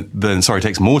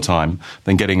takes more time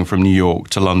than getting from New York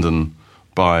to London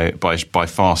by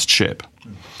fast ship.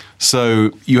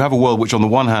 So you have a world which, on the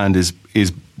one hand, is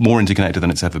more interconnected than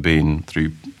it's ever been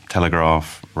through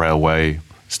telegraph, railway,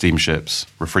 steamships,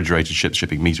 refrigerated ships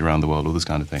shipping meat around the world, all this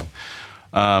kind of thing.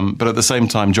 But at the same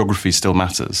time, geography still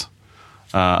matters.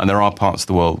 And there are parts of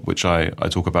the world which I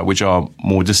talk about which are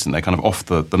more distant. They're kind of off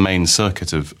the main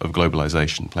circuit of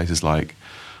globalization. Places like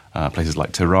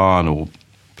Tehran or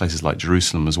places like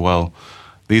Jerusalem as well.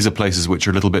 These are places which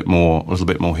are a little bit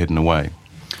more hidden away.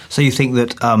 So you think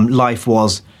that life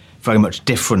was very much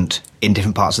different in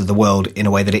different parts of the world in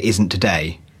a way that it isn't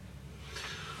today?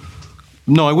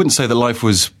 No, I wouldn't say that life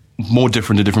was more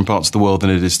different in different parts of the world than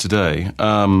it is today.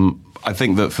 I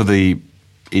think that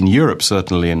in Europe,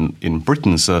 certainly, in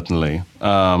Britain, certainly,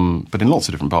 but in lots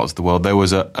of different parts of the world, there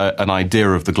was an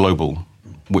idea of the global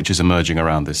which is emerging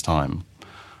around this time.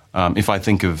 If I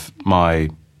think of my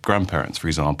grandparents, for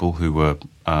example, who were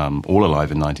all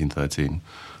alive in 1913,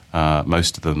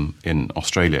 most of them in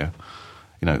Australia,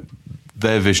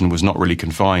 their vision was not really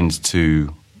confined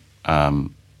to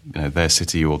their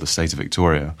city or the state of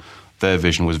Victoria. Their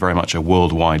vision was very much a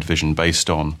worldwide vision based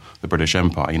on the British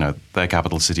Empire. Their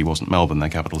capital city wasn't Melbourne, their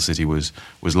capital city was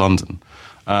London.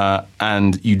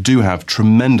 And you do have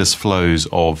tremendous flows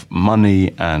of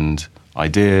money and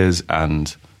ideas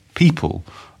and people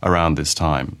around this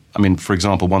time. I mean, for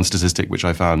example, one statistic which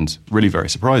I found really very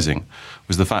surprising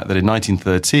was the fact that in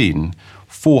 1913,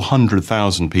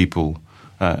 400,000 people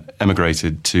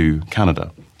emigrated to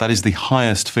Canada. That is the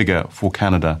highest figure for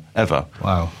Canada ever.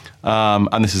 Wow.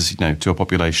 And this is, to a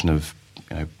population of,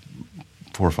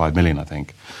 4 or 5 million, I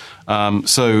think.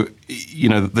 So,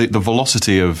 the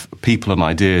velocity of people and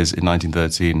ideas in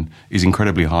 1913 is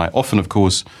incredibly high. Often, of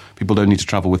course, people don't need to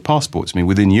travel with passports. I mean,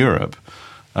 within Europe,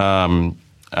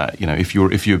 if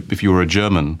you're a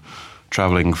German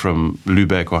traveling from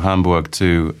Lübeck or Hamburg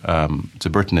to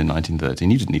Britain in 1913,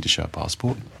 you didn't need to show a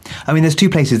passport. I mean, there's two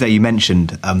places that you mentioned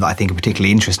that I think are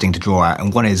particularly interesting to draw out,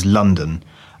 and one is London,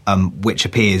 which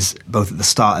appears both at the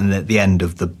start and at the end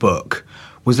of the book.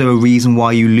 Was there a reason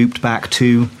why you looped back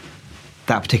to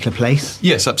that particular place?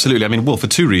 Yes, absolutely. I mean, well, for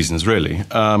two reasons, really.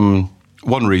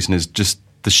 One reason is just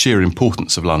the sheer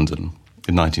importance of London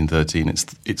in 1913.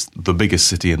 It's the biggest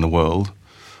city in the world.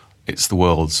 It's the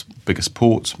world's biggest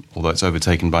port, although it's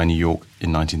overtaken by New York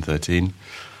in 1913.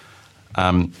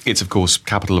 It's, of course,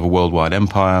 capital of a worldwide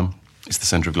empire. It's the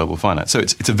centre of global finance. So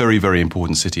it's a very, very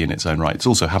important city in its own right. It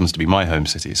also happens to be my home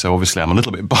city, so obviously I'm a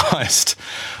little bit biased.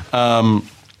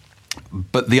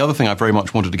 But the other thing I very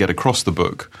much wanted to get across the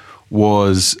book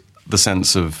was the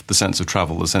sense of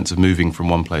travel, the sense of moving from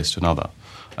one place to another.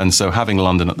 And so having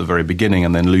London at the very beginning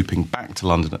and then looping back to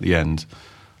London at the end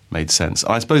made sense.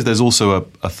 I suppose there's also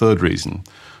a third reason,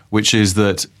 which is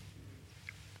that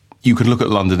you could look at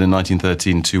London in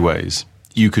 1913 two ways.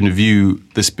 You can view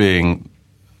this being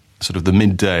sort of the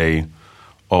midday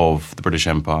of the British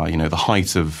Empire, the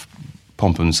height of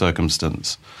pomp and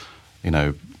circumstance,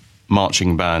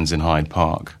 marching bands in Hyde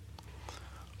Park.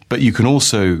 But you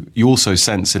also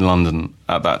sense in London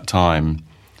at that time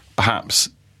perhaps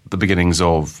the beginnings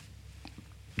of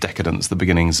decadence, the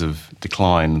beginnings of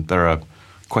decline. There are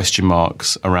question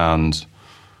marks around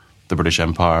the British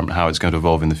Empire and how it's going to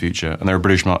evolve in the future. And there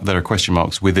are question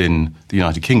marks within the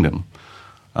United Kingdom.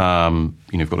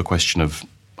 You've got a question of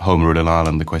Home Rule in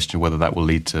Ireland, the question of whether that will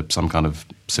lead to some kind of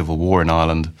civil war in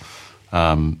Ireland.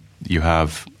 You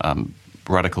have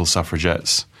radical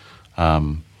suffragettes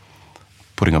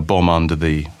putting a bomb under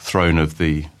the throne of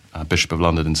the Bishop of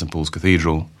London in St Paul's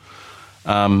Cathedral.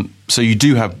 So you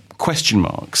do have question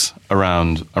marks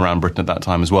around Britain at that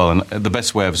time as well. And the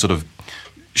best way of sort of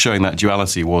showing that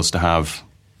duality was to have,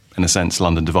 in a sense,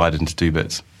 London divided into two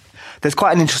bits. There's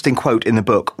quite an interesting quote in the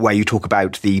book where you talk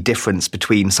about the difference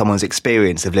between someone's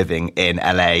experience of living in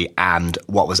LA and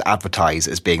what was advertised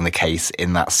as being the case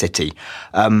in that city.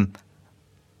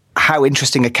 How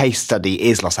interesting a case study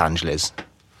is Los Angeles?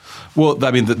 Well,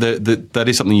 I mean, that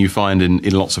is something you find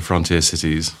in lots of frontier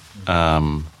cities.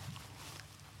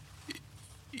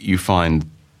 You find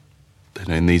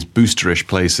in these boosterish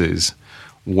places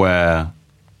where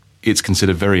it's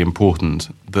considered very important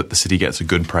that the city gets a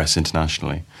good press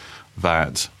internationally,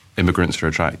 that immigrants are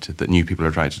attracted, that new people are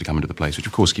attracted to come into the place, which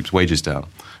of course keeps wages down,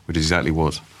 which is exactly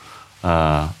what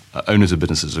owners of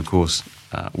businesses, of course,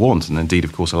 want, and indeed,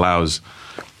 of course, allows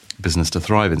business to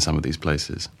thrive in some of these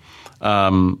places.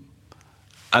 And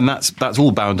that's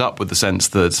all bound up with the sense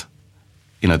that,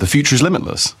 the future is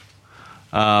limitless.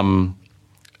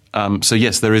 So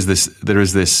yes, there is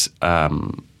this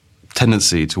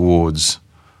tendency towards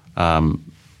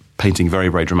painting very,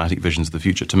 very dramatic visions of the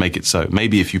future to make it so.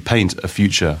 Maybe if you paint a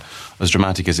future as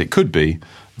dramatic as it could be,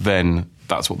 then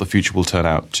that's what the future will turn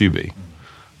out to be.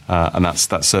 And that's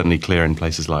certainly clear in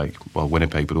places like,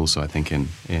 Winnipeg, but also I think in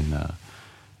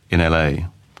LA.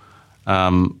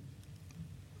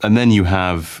 And then you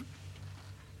have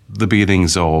the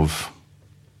beginnings of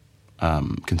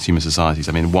consumer societies.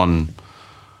 I mean,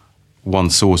 one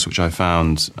source which I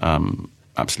found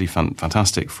absolutely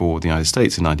fantastic for the United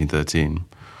States in 1913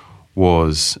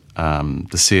 was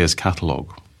the Sears catalogue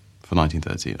for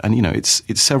 1913, and it's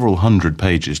several hundred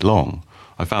pages long.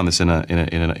 I found this in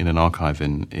an archive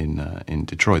in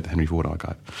Detroit, the Henry Ford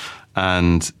archive,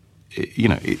 and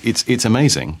it's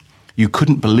amazing. You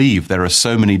couldn't believe there are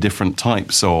so many different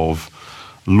types of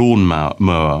lawn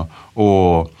mower,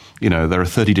 or there are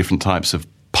 30 different types of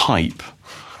pipe,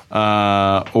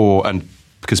 and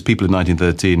because people in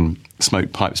 1913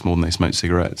 smoked pipes more than they smoked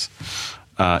cigarettes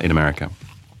in America.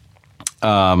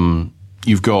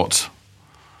 You've got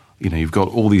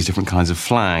all these different kinds of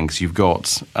flags. You've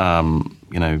got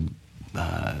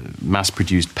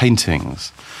mass-produced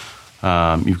paintings.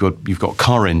 You've got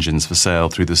car engines for sale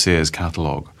through the Sears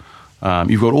catalogue.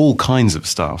 You've got all kinds of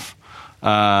stuff.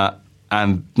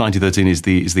 And 1913 is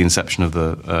the inception of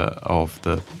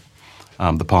the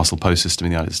parcel post system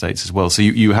in the United States as well. So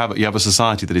you have a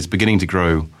society that is beginning to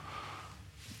grow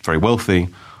very wealthy,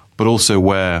 but also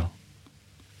where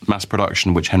mass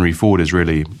production, which Henry Ford is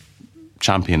really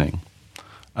championing,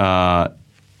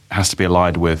 has to be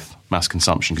allied with mass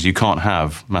consumption, because you can't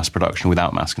have mass production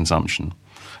without mass consumption,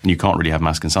 and you can't really have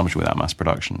mass consumption without mass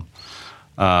production.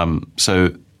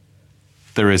 So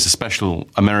there is a special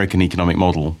American economic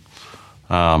model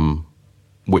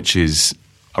which is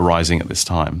arising at this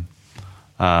time.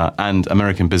 And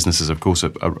American businesses, of course,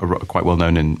 are quite well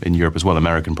known in Europe as well.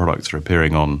 American products are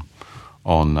appearing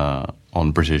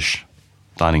on British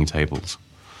dining tables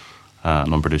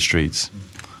and on British streets.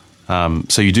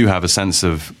 So you do have a sense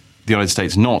of the United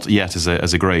States not yet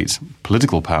as a great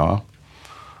political power,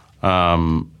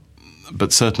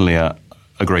 but certainly a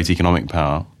great economic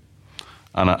power,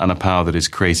 and a power that is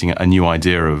creating a new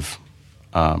idea of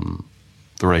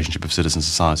the relationship of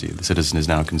citizen-society. The citizen is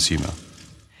now a consumer.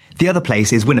 The other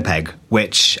place is Winnipeg,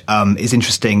 which is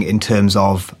interesting in terms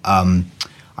of,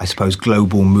 I suppose,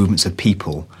 global movements of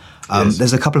people. Yes.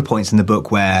 There's a couple of points in the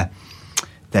book where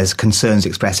there's concerns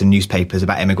expressed in newspapers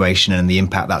about immigration and the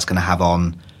impact that's going to have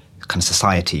on kind of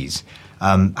societies.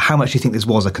 How much do you think this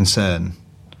was a concern?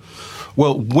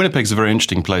 Well, Winnipeg's a very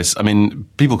interesting place. I mean,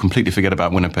 people completely forget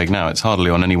about Winnipeg now. It's hardly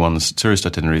on anyone's tourist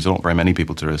itineraries, or not very many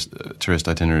people's tourist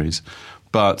itineraries.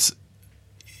 But,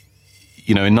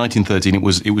 you know, in 1913, it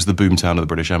was the boomtown of the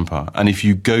British Empire. And if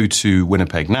you go to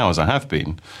Winnipeg now, as I have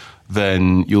been,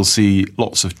 then you'll see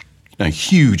lots of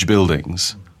huge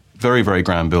buildings, very, very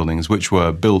grand buildings, which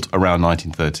were built around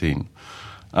 1913,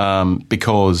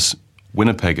 because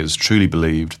Winnipeggers truly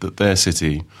believed that their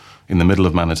city in the middle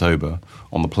of Manitoba,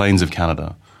 on the plains of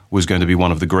Canada, was going to be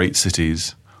one of the great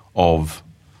cities of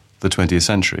the 20th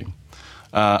century.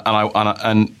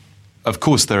 And of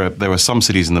course, there were some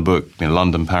cities in the book,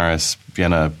 London, Paris,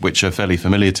 Vienna, which are fairly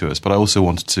familiar to us, but I also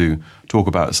wanted to talk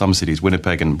about some cities,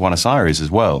 Winnipeg and Buenos Aires as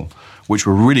well, which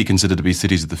were really considered to be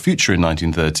cities of the future in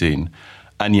 1913,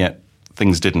 and yet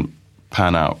things didn't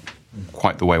pan out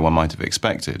quite the way one might have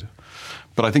expected.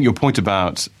 But I think your point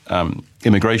about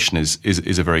immigration is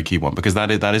a very key one, because that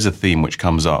is a theme which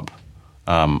comes up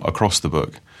across the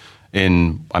book.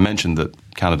 I mentioned that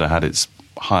Canada had its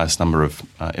highest number of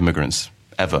immigrants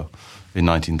ever in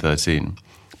 1913.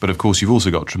 But of course, you've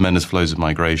also got tremendous flows of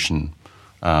migration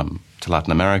to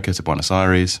Latin America, to Buenos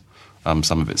Aires,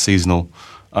 some of it seasonal.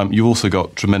 You've also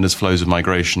got tremendous flows of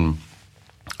migration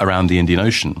around the Indian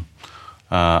Ocean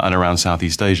and around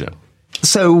Southeast Asia.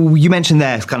 So you mentioned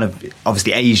there kind of,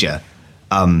 obviously, Asia.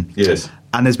 Yes.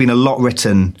 And there's been a lot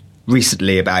written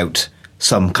recently about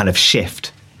some kind of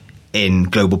shift in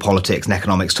global politics and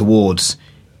economics towards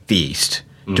the East.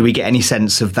 Do we get any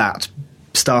sense of that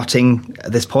starting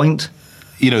at this point?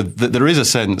 There is a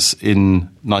sense in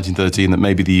 1913 that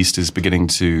maybe the East is beginning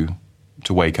to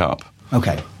wake up.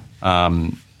 Okay.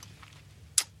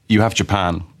 You have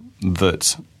Japan,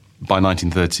 that by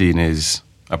 1913 is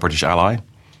a British ally.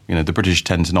 The British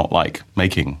tend to not like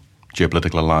making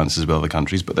geopolitical alliances with other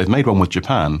countries, but they've made one with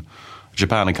Japan.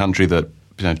 Japan, a country that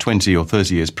 20 or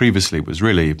 30 years previously was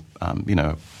really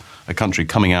a country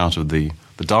coming out of the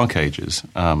Dark Ages,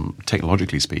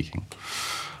 technologically speaking.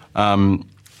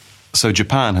 So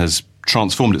Japan has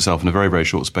transformed itself in a very, very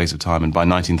short space of time, and by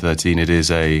 1913 it is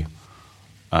a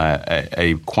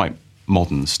quite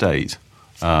modern state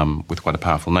with quite a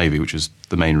powerful navy, which is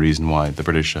the main reason why the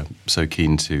British are so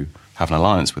keen to have an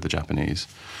alliance with the Japanese.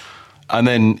 And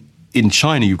then in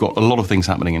China, you've got a lot of things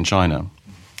happening in China,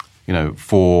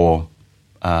 for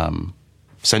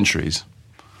centuries,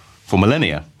 for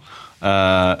millennia.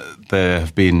 There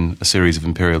have been a series of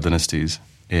imperial dynasties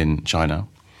in China.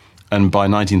 And by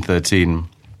 1913,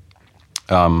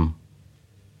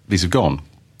 these have gone.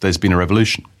 There's been a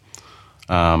revolution.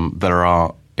 There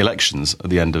are elections at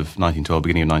the end of 1912,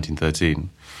 beginning of 1913.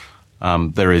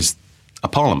 There is a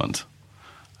parliament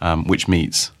which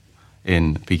meets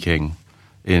in Peking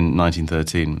in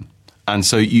 1913. And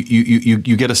so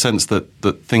you get a sense that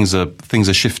things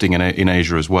are shifting in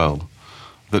Asia as well.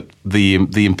 That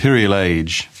the imperial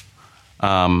age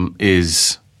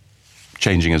is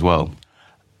changing as well.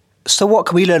 So what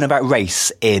can we learn about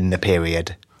race in the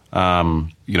period?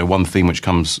 One theme which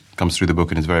comes through the book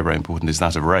and is very, very important is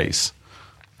that of race.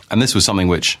 And this was something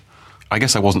which I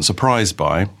guess I wasn't surprised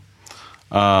by,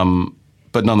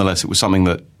 but nonetheless it was something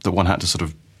that one had to sort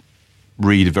of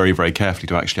read very, very carefully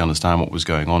to actually understand what was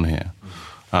going on here.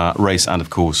 Race and, of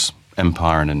course,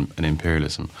 empire and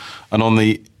imperialism. And on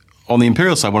the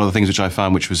imperial side, one of the things which I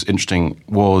found which was interesting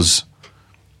was,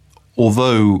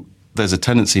 although there's a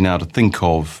tendency now to think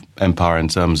of empire in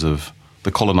terms of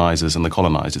the colonizers and the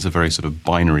colonized, it's a very sort of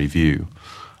binary view.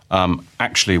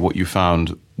 Actually, what you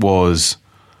found was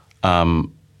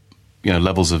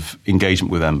levels of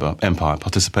engagement with empire,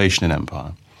 participation in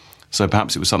empire, So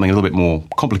perhaps it was something a little bit more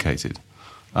complicated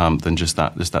than just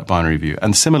that binary view.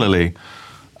 And similarly,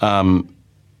 on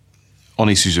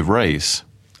issues of race,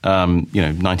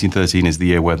 1913 is the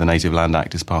year where the Native Land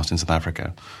Act is passed in South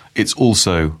Africa. It's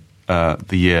also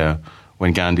the year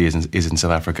when Gandhi is in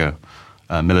South Africa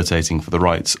militating for the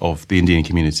rights of the Indian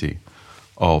community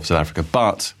of South Africa.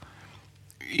 But,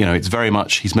 it's very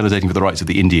much he's militating for the rights of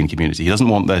the Indian community. He doesn't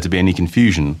want there to be any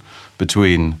confusion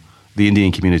between the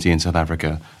Indian community in South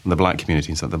Africa and the black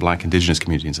community, the black indigenous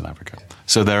community in South Africa.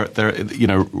 So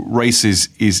race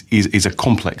is a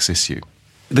complex issue.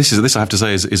 This I have to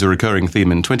say is a recurring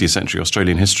theme in 20th century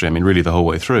Australian history. I mean, really the whole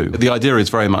way through. The idea is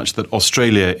very much that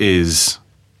Australia is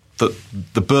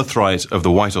the birthright of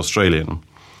the white Australian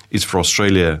is for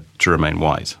Australia to remain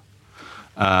white,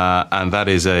 and that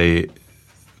is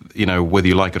whether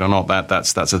you like it or not,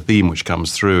 that's a theme which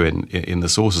comes through in the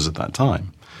sources at that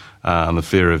time, and the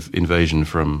fear of invasion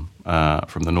from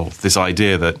the north. This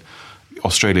idea that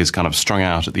Australia is kind of strung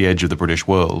out at the edge of the British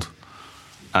world,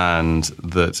 and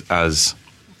that as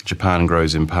Japan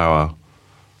grows in power,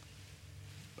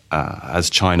 as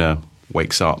China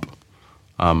wakes up,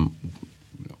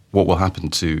 what will happen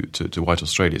to white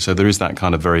Australia? So there is that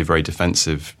kind of very, very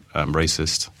defensive,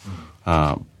 racist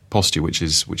posture, which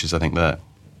is I think there.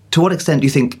 To what extent do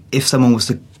you think, if someone was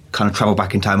to kind of travel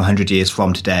back in time 100 years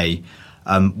from today,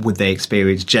 would they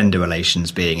experience gender relations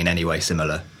being in any way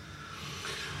similar?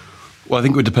 Well, I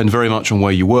think it would depend very much on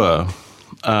where you were.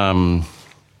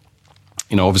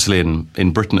 Obviously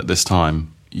in Britain at this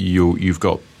time, you've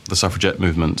got the suffragette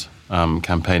movement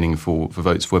campaigning for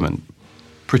votes for women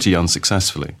pretty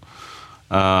unsuccessfully.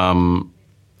 And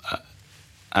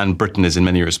Britain is in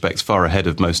many respects far ahead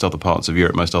of most other parts of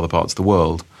Europe, most other parts of the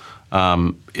world.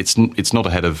 It's not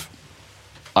ahead of,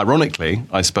 ironically,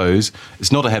 I suppose,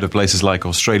 it's not ahead of places like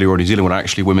Australia or New Zealand where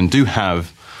actually women do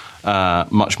have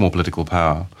much more political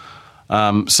power.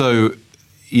 So,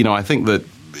 I think that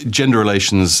gender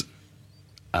relations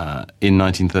in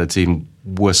 1913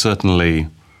 were certainly,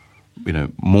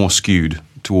 more skewed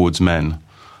towards men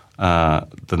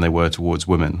than they were towards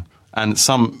women. And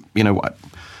some,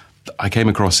 I came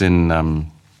across in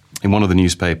one of the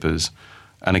newspapers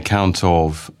an account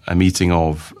of a meeting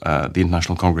of the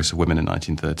International Congress of Women in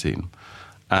 1913.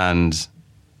 And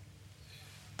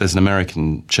there's an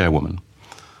American chairwoman.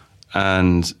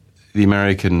 And the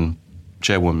American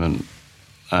chairwoman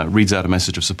reads out a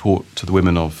message of support to the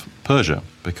women of Persia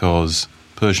because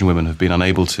Persian women have been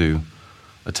unable to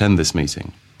attend this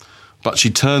meeting. But she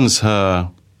turns her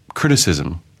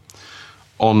criticism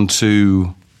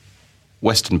onto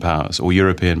Western powers or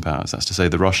European powers, that's to say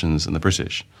the Russians and the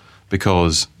British,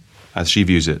 because, as she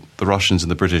views it, the Russians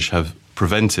and the British have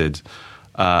prevented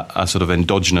a sort of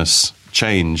endogenous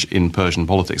change in Persian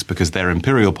politics because their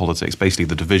imperial politics, basically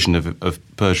the division of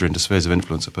Persia into spheres of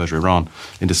influence, or Persia-Iran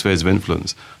into spheres of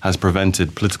influence, has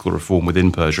prevented political reform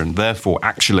within Persia. And therefore,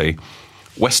 actually,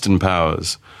 Western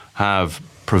powers have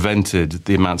prevented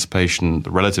the emancipation,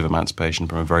 the relative emancipation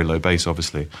from a very low base,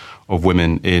 obviously, of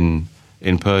women in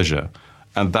Persia.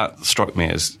 And that struck me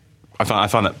as, I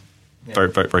found that very,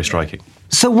 very, very striking.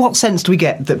 So what sense do we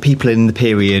get that people in the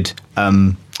period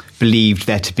believed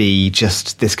there to be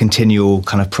just this continual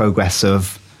kind of progress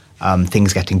of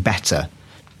things getting better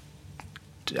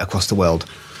across the world?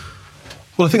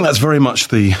 Well, I think that's very much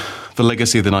the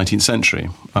legacy of the 19th century,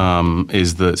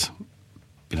 is that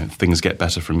things get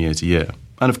better from year to year.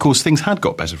 And of course, things had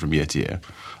got better from year to year.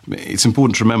 I mean, it's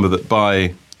important to remember that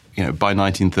by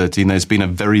 1913, there's been a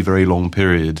very, very long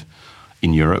period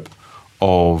in Europe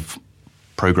of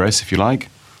progress, if you like.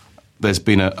 There's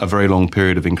been a very long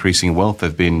period of increasing wealth. There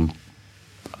have been,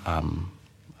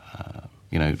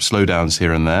 slowdowns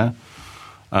here and there.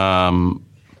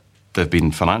 There have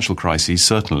been financial crises,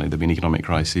 certainly. There have been economic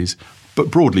crises.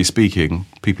 But broadly speaking,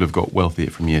 people have got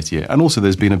wealthier from year to year. And also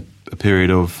there's been a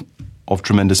period of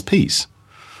tremendous peace.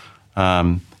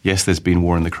 Yes, there's been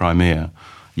war in the Crimea.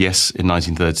 Yes, in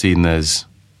 1913 there's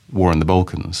war in the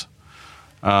Balkans.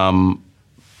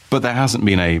 But there hasn't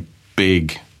been a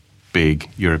big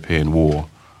European war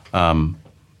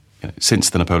since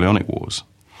the Napoleonic Wars.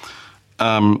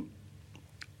 And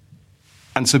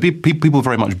so people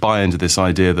very much buy into this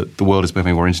idea that the world is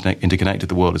becoming more interconnected,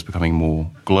 the world is becoming more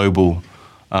global,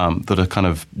 that a kind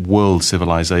of world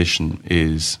civilization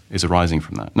is arising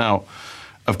from that. Now,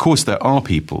 of course, there are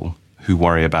people who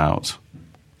worry about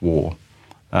war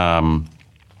and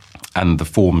the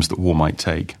forms that war might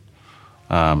take.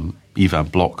 Ivan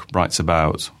Bloch writes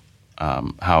about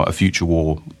how a future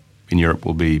war in Europe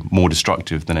will be more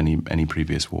destructive than any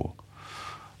previous war.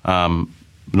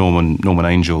 Norman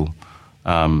Angell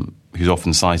who's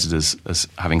often cited as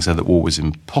having said that war was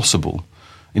impossible.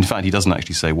 In fact, he doesn't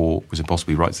actually say war was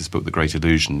impossible. He writes this book, The Great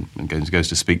Illusion, and goes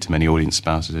to speak to many audiences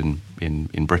about it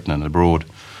in Britain and abroad.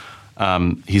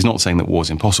 He's not saying that war is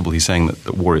impossible. He's saying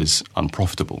that war is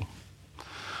unprofitable.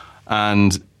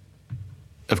 And,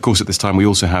 of course, at this time,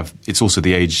 it's also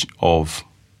the age of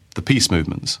the peace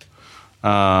movements.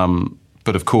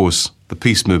 But, of course, the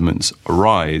peace movements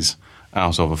arise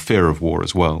out of a fear of war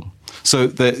as well. So,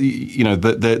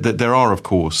 there are, of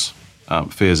course,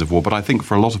 fears of war. But I think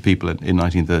for a lot of people in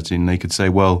 1913, they could say,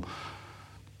 well,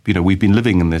 we've been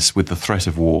living in this with the threat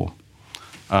of war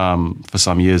for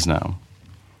some years now,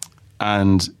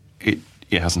 and it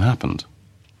hasn't happened.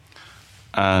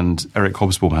 And Eric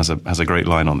Hobsbawm has a great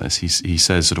line on this. He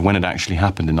says sort of when it actually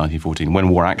happened in 1914, when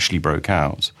war actually broke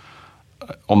out,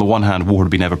 on the one hand, war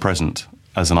had been ever present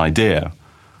as an idea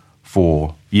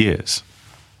for years,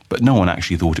 but no one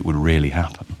actually thought it would really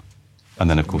happen. And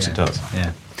then, of course, it does.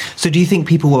 Yeah. So do you think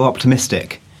people were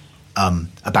optimistic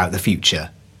about the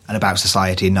future and about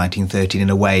society in 1913 in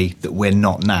a way that we're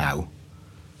not now?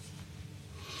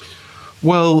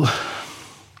 Well,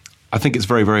 I think it's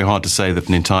very, very hard to say that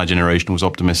an entire generation was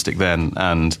optimistic then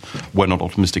and we're not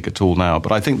optimistic at all now.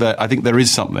 But I think there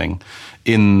is something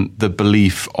in the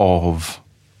belief of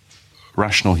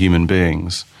rational human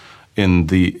beings, in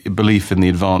the belief in the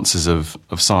advances of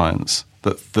science,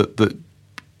 that the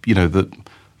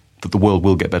world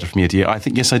will get better from year to year. I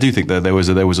do think that there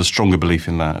was a stronger belief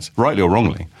in that, rightly or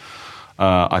wrongly.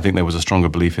 I think there was a stronger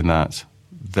belief in that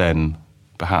then,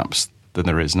 perhaps, than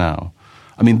there is now.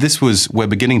 I mean, we're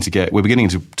beginning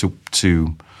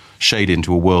to shade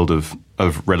into a world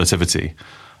of relativity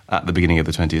at the beginning of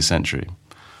the 20th century.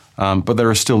 But there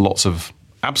are still lots of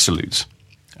absolutes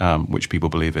which people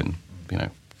believe in.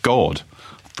 God,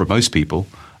 for most people,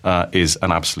 is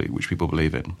an absolute which people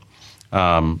believe in.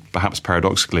 Perhaps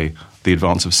paradoxically, the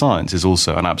advance of science is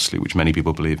also an absolute which many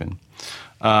people believe in.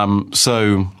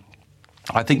 So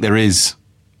I think there is,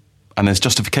 and there's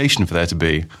justification for there to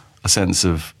be, a sense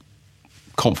of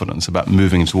confidence about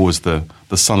moving towards the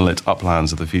sunlit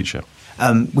uplands of the future.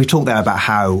 We talked there about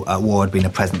how war had been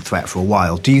a present threat for a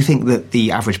while. Do you think that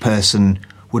the average person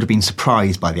would have been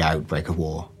surprised by the outbreak of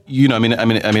war?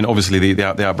 Obviously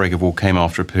the outbreak of war came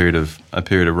after a period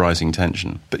of rising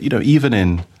tension. But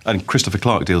and Christopher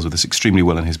Clark deals with this extremely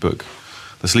well in his book,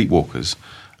 The Sleepwalkers.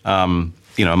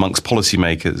 Amongst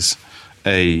policymakers,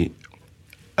 a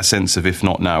sense of if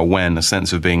not now when, a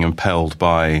sense of being impelled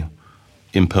by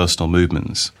impersonal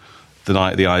movements, the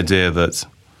idea that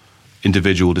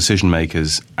individual decision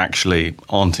makers actually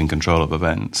aren't in control of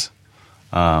events,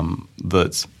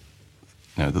 that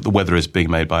the weather is being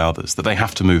made by others, that they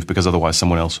have to move because otherwise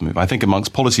someone else will move. I think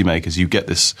amongst policymakers you get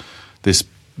this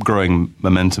growing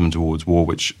momentum towards war,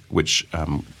 which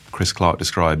Chris Clark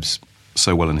describes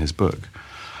so well in his book.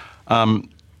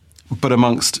 But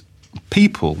amongst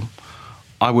people,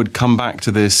 I would come back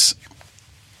to this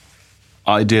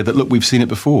idea that, look, we've seen it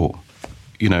before.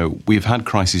 We've had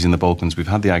crises in the Balkans. We've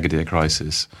had the Agadir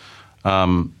crisis.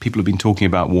 People have been talking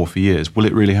about war for years. Will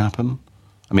it really happen?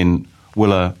 I mean,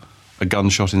 will a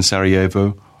gunshot in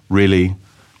Sarajevo really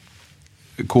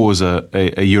cause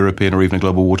a European or even a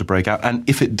global war to break out? And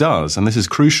if it does, and this is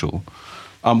crucial,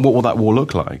 what will that war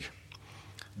look like?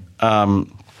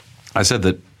 I said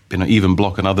that Evan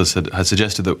Block and others had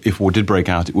suggested that if war did break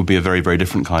out, it would be a very, very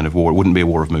different kind of war. It wouldn't be a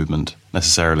war of movement,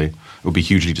 necessarily. It would be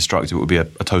hugely destructive. It would be a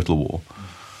total war.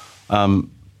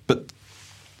 But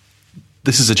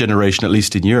this is a generation, at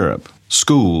least in Europe,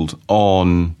 schooled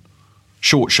on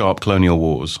short, sharp colonial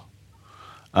wars.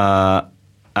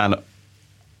 And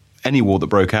any war that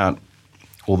broke out,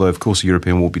 although, of course, a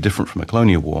European war would be different from a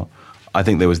colonial war, I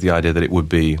think there was the idea that it would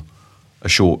be a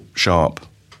short, sharp,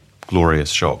 glorious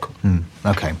shock.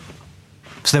 Okay.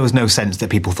 So there was no sense that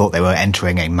people thought they were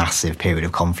entering a massive period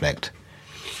of conflict?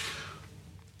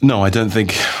 No, I don't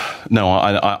think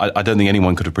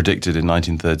anyone could have predicted in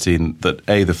 1913 that,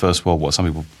 the First World War, some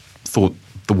people thought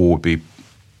the war would be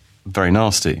very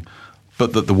nasty,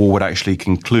 but that the war would actually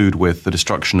conclude with the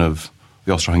destruction of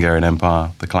the Austro-Hungarian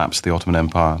Empire, the collapse of the Ottoman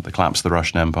Empire, the collapse of the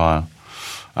Russian Empire,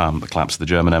 the collapse of the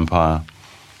German Empire,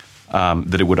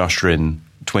 that it would usher in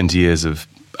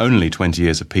only 20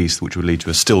 years of peace, which would lead to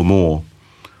a still more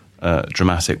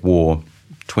dramatic war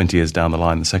 20 years down the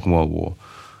line, the Second World War.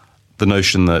 The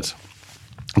notion that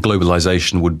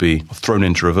globalization would be thrown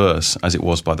into reverse, as it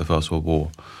was by the First World War,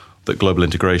 that global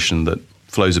integration, that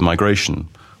flows of migration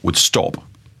would stop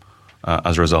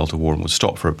as a result of war and would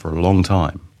stop for a long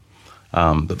time,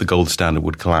 that the gold standard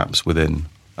would collapse within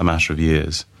a matter of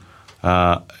years.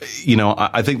 I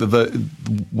think that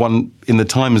in the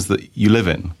times that you live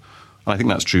in, and I think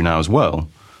that's true now as well,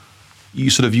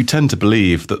 you tend to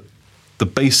believe that the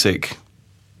basic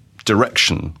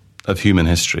direction of human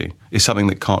history is something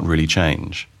that can't really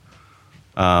change.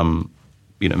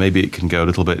 Maybe it can go a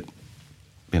little bit,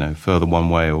 further one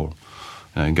way, or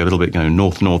go a little bit,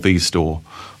 north-northeast or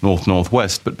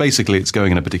north-northwest, but basically it's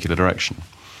going in a particular direction.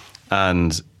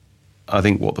 And I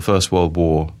think what the First World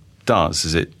War does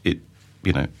is it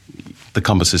the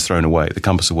compass is thrown away. The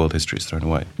compass of world history is thrown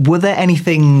away. Were there any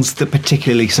things that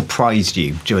particularly surprised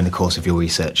you during the course of your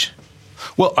research?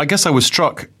 Well, I guess I was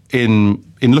struck in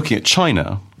looking at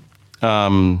China.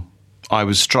 I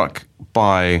was struck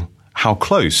by how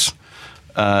close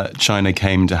China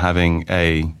came to having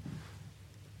a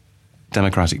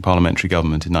democratic parliamentary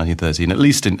government in 1913,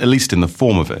 at least in the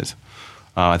form of it.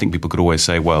 I think people could always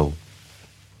say, well,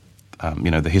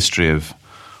 the history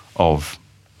of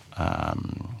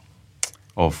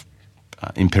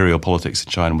imperial politics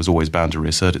in China was always bound to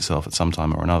reassert itself at some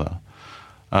time or another.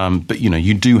 But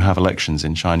you do have elections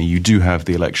in China. You do have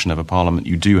the election of a parliament.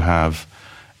 You do have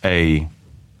a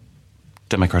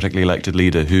democratically elected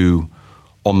leader who,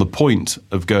 on the point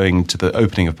of going to the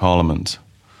opening of parliament,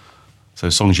 so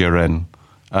Song Jie-ren,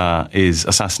 is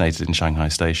assassinated in Shanghai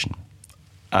Station.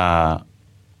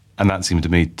 And that seemed to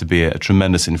me to be a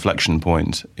tremendous inflection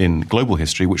point in global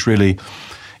history, which really,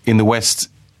 in the West,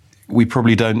 we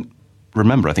probably don't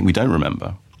remember. I think we don't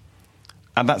remember.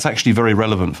 And that's actually very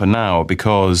relevant for now,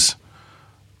 because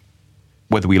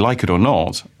whether we like it or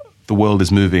not, the world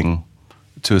is moving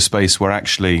to a space where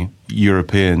actually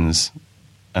Europeans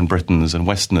and Britons and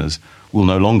Westerners will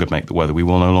no longer make the weather. We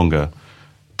will no longer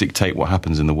dictate what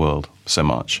happens in the world so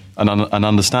much. And an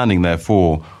understanding,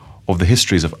 therefore, of the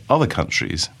histories of other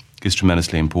countries is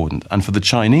tremendously important. And for the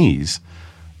Chinese,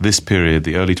 this period,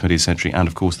 the early 20th century and,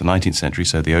 of course, the 19th century,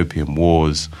 so the Opium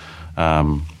Wars,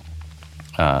 the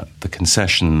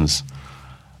concessions,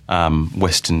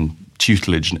 Western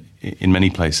tutelage in many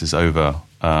places over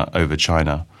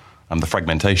China, and the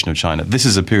fragmentation of China. This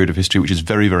is a period of history which is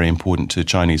very, very important to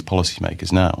Chinese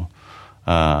policymakers now.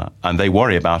 And they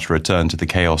worry about a return to the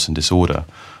chaos and disorder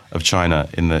of China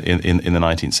in the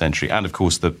 19th century, and of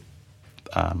course the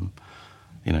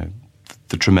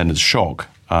tremendous shock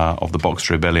of the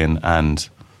Boxer Rebellion. And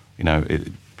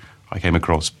I came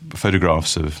across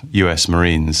photographs of U.S.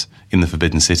 Marines in the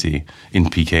Forbidden City in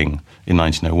Peking in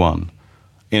 1901,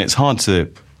 and it's hard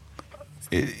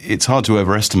to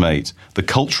overestimate the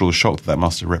cultural shock that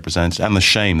must have represented and the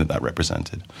shame that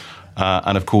represented.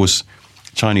 And of course,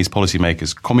 Chinese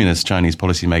policymakers, communist Chinese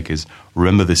policymakers,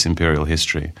 remember this imperial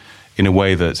history in a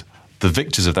way that the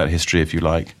victors of that history, if you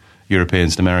like,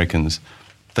 Europeans and Americans,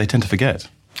 they tend to forget.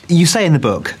 You say in the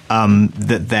book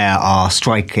that there are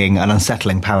striking and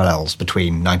unsettling parallels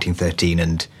between 1913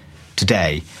 and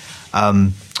today.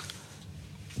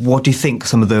 What do you think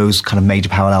some of those kind of major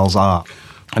parallels are?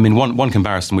 I mean, one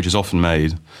comparison which is often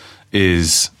made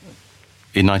is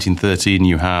in 1913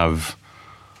 you have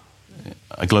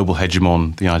a global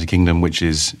hegemon, the United Kingdom, which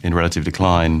is in relative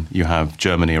decline. You have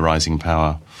Germany, a rising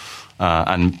power.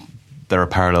 And there are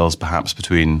parallels perhaps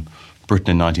between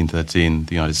Britain in 1913,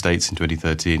 the United States in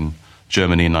 2013,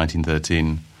 Germany in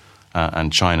 1913,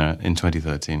 and China in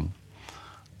 2013.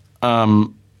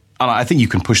 And I think you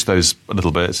can push those a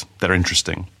little bit. They're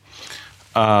interesting.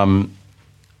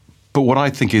 But what I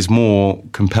think is more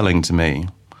compelling to me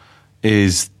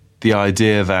is the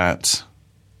idea that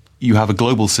you have a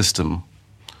global system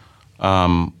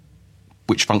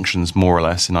which functions more or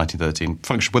less in 1913,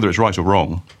 whether it's right or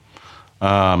wrong.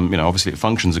 Obviously it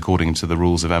functions according to the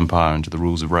rules of empire and to the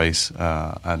rules of race,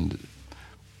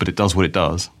 but it does what it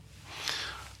does.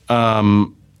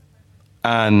 And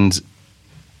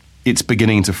it's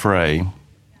beginning to fray,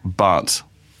 but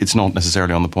it's not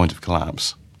necessarily on the point of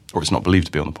collapse, or it's not believed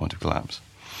to be on the point of collapse.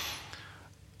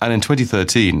 And in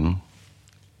 2013,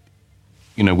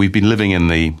 we've been living in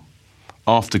the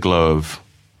afterglow of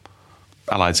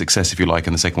Allied success, if you like,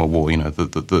 in the Second World War.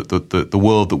 The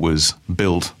world that was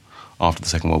built after the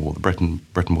Second World War, the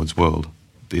Bretton Woods world,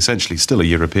 essentially still a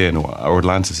European or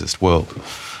Atlanticist world.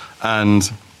 And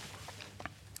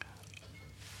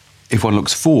if one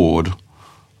looks forward,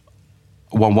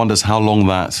 one wonders how long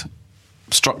that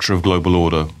structure of global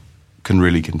order can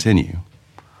really continue.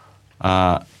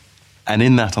 And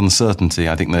in that uncertainty,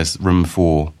 I think there's room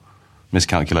for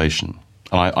miscalculation.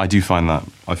 And I do find that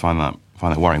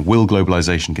worrying. Will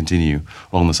globalization continue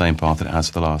along the same path that it has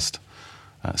for the last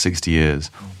 60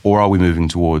 years? Or are we moving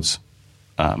towards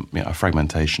a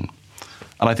fragmentation?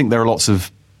 And I think there are lots of...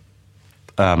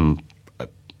 I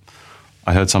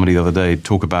heard somebody the other day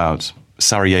talk about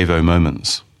Sarajevo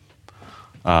moments.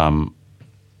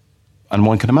 And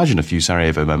one can imagine a few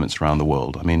Sarajevo moments around the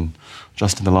world. I mean,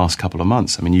 just in the last couple of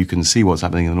months, I mean, you can see what's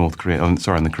happening in the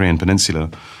in the Korean Peninsula.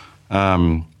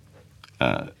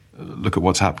 Look at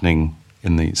what's happening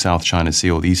in the South China Sea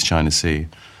or the East China Sea,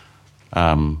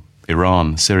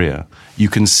 Iran, Syria. You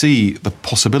can see the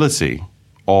possibility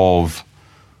of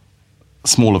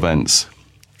small events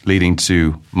leading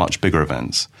to much bigger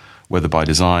events, whether by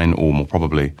design or more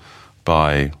probably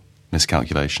by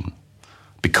miscalculation,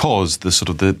 because the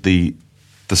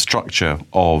structure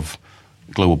of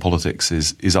global politics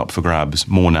is up for grabs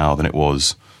more now than it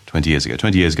was 20 years ago.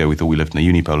 20 years ago, we thought we lived in a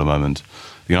unipolar moment.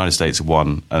 The United States had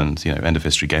won, and end of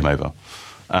history, game over.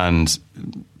 And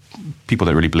people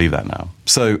don't really believe that now.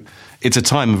 So it's a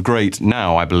time of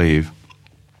I believe,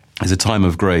 is a time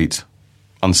of great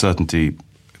uncertainty,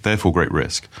 therefore great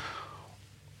risk.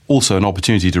 Also an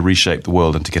opportunity to reshape the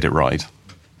world and to get it right.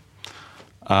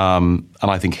 And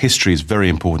I think history is very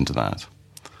important to that.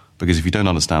 Because if you don't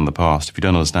understand the past, if you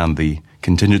don't understand the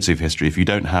contingency of history, if you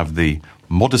don't have the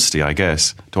modesty, I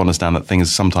guess, to understand that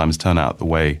things sometimes turn out the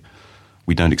way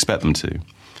we don't expect them to,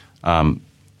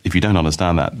 if you don't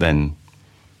understand that, then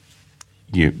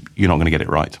you're not going to get it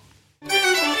right.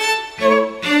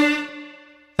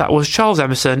 That was Charles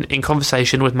Emerson in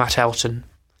conversation with Matt Elton.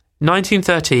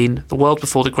 1913, The World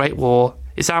Before the Great War,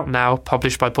 is out now,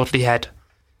 published by Bodley Head.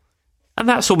 And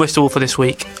that's almost all for this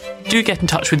week. Do get in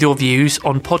touch with your views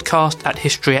on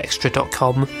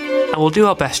podcast@historyextra.com, and we'll do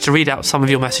our best to read out some of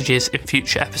your messages in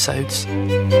future episodes.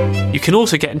 You can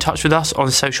also get in touch with us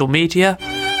on social media.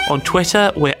 On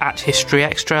Twitter, we're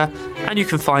 @historyextra, and you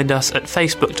can find us at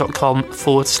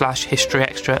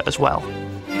facebook.com/historyextra as well.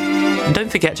 And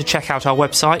don't forget to check out our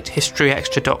website,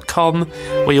 historyextra.com,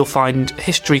 where you'll find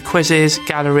history quizzes,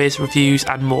 galleries, reviews,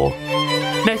 and more.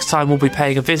 Next time we'll be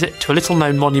paying a visit to a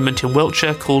little-known monument in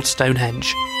Wiltshire called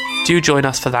Stonehenge. Do join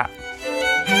us for that.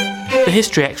 The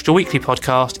History Extra weekly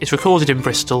podcast is recorded in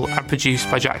Bristol and produced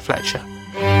by Jack Fletcher.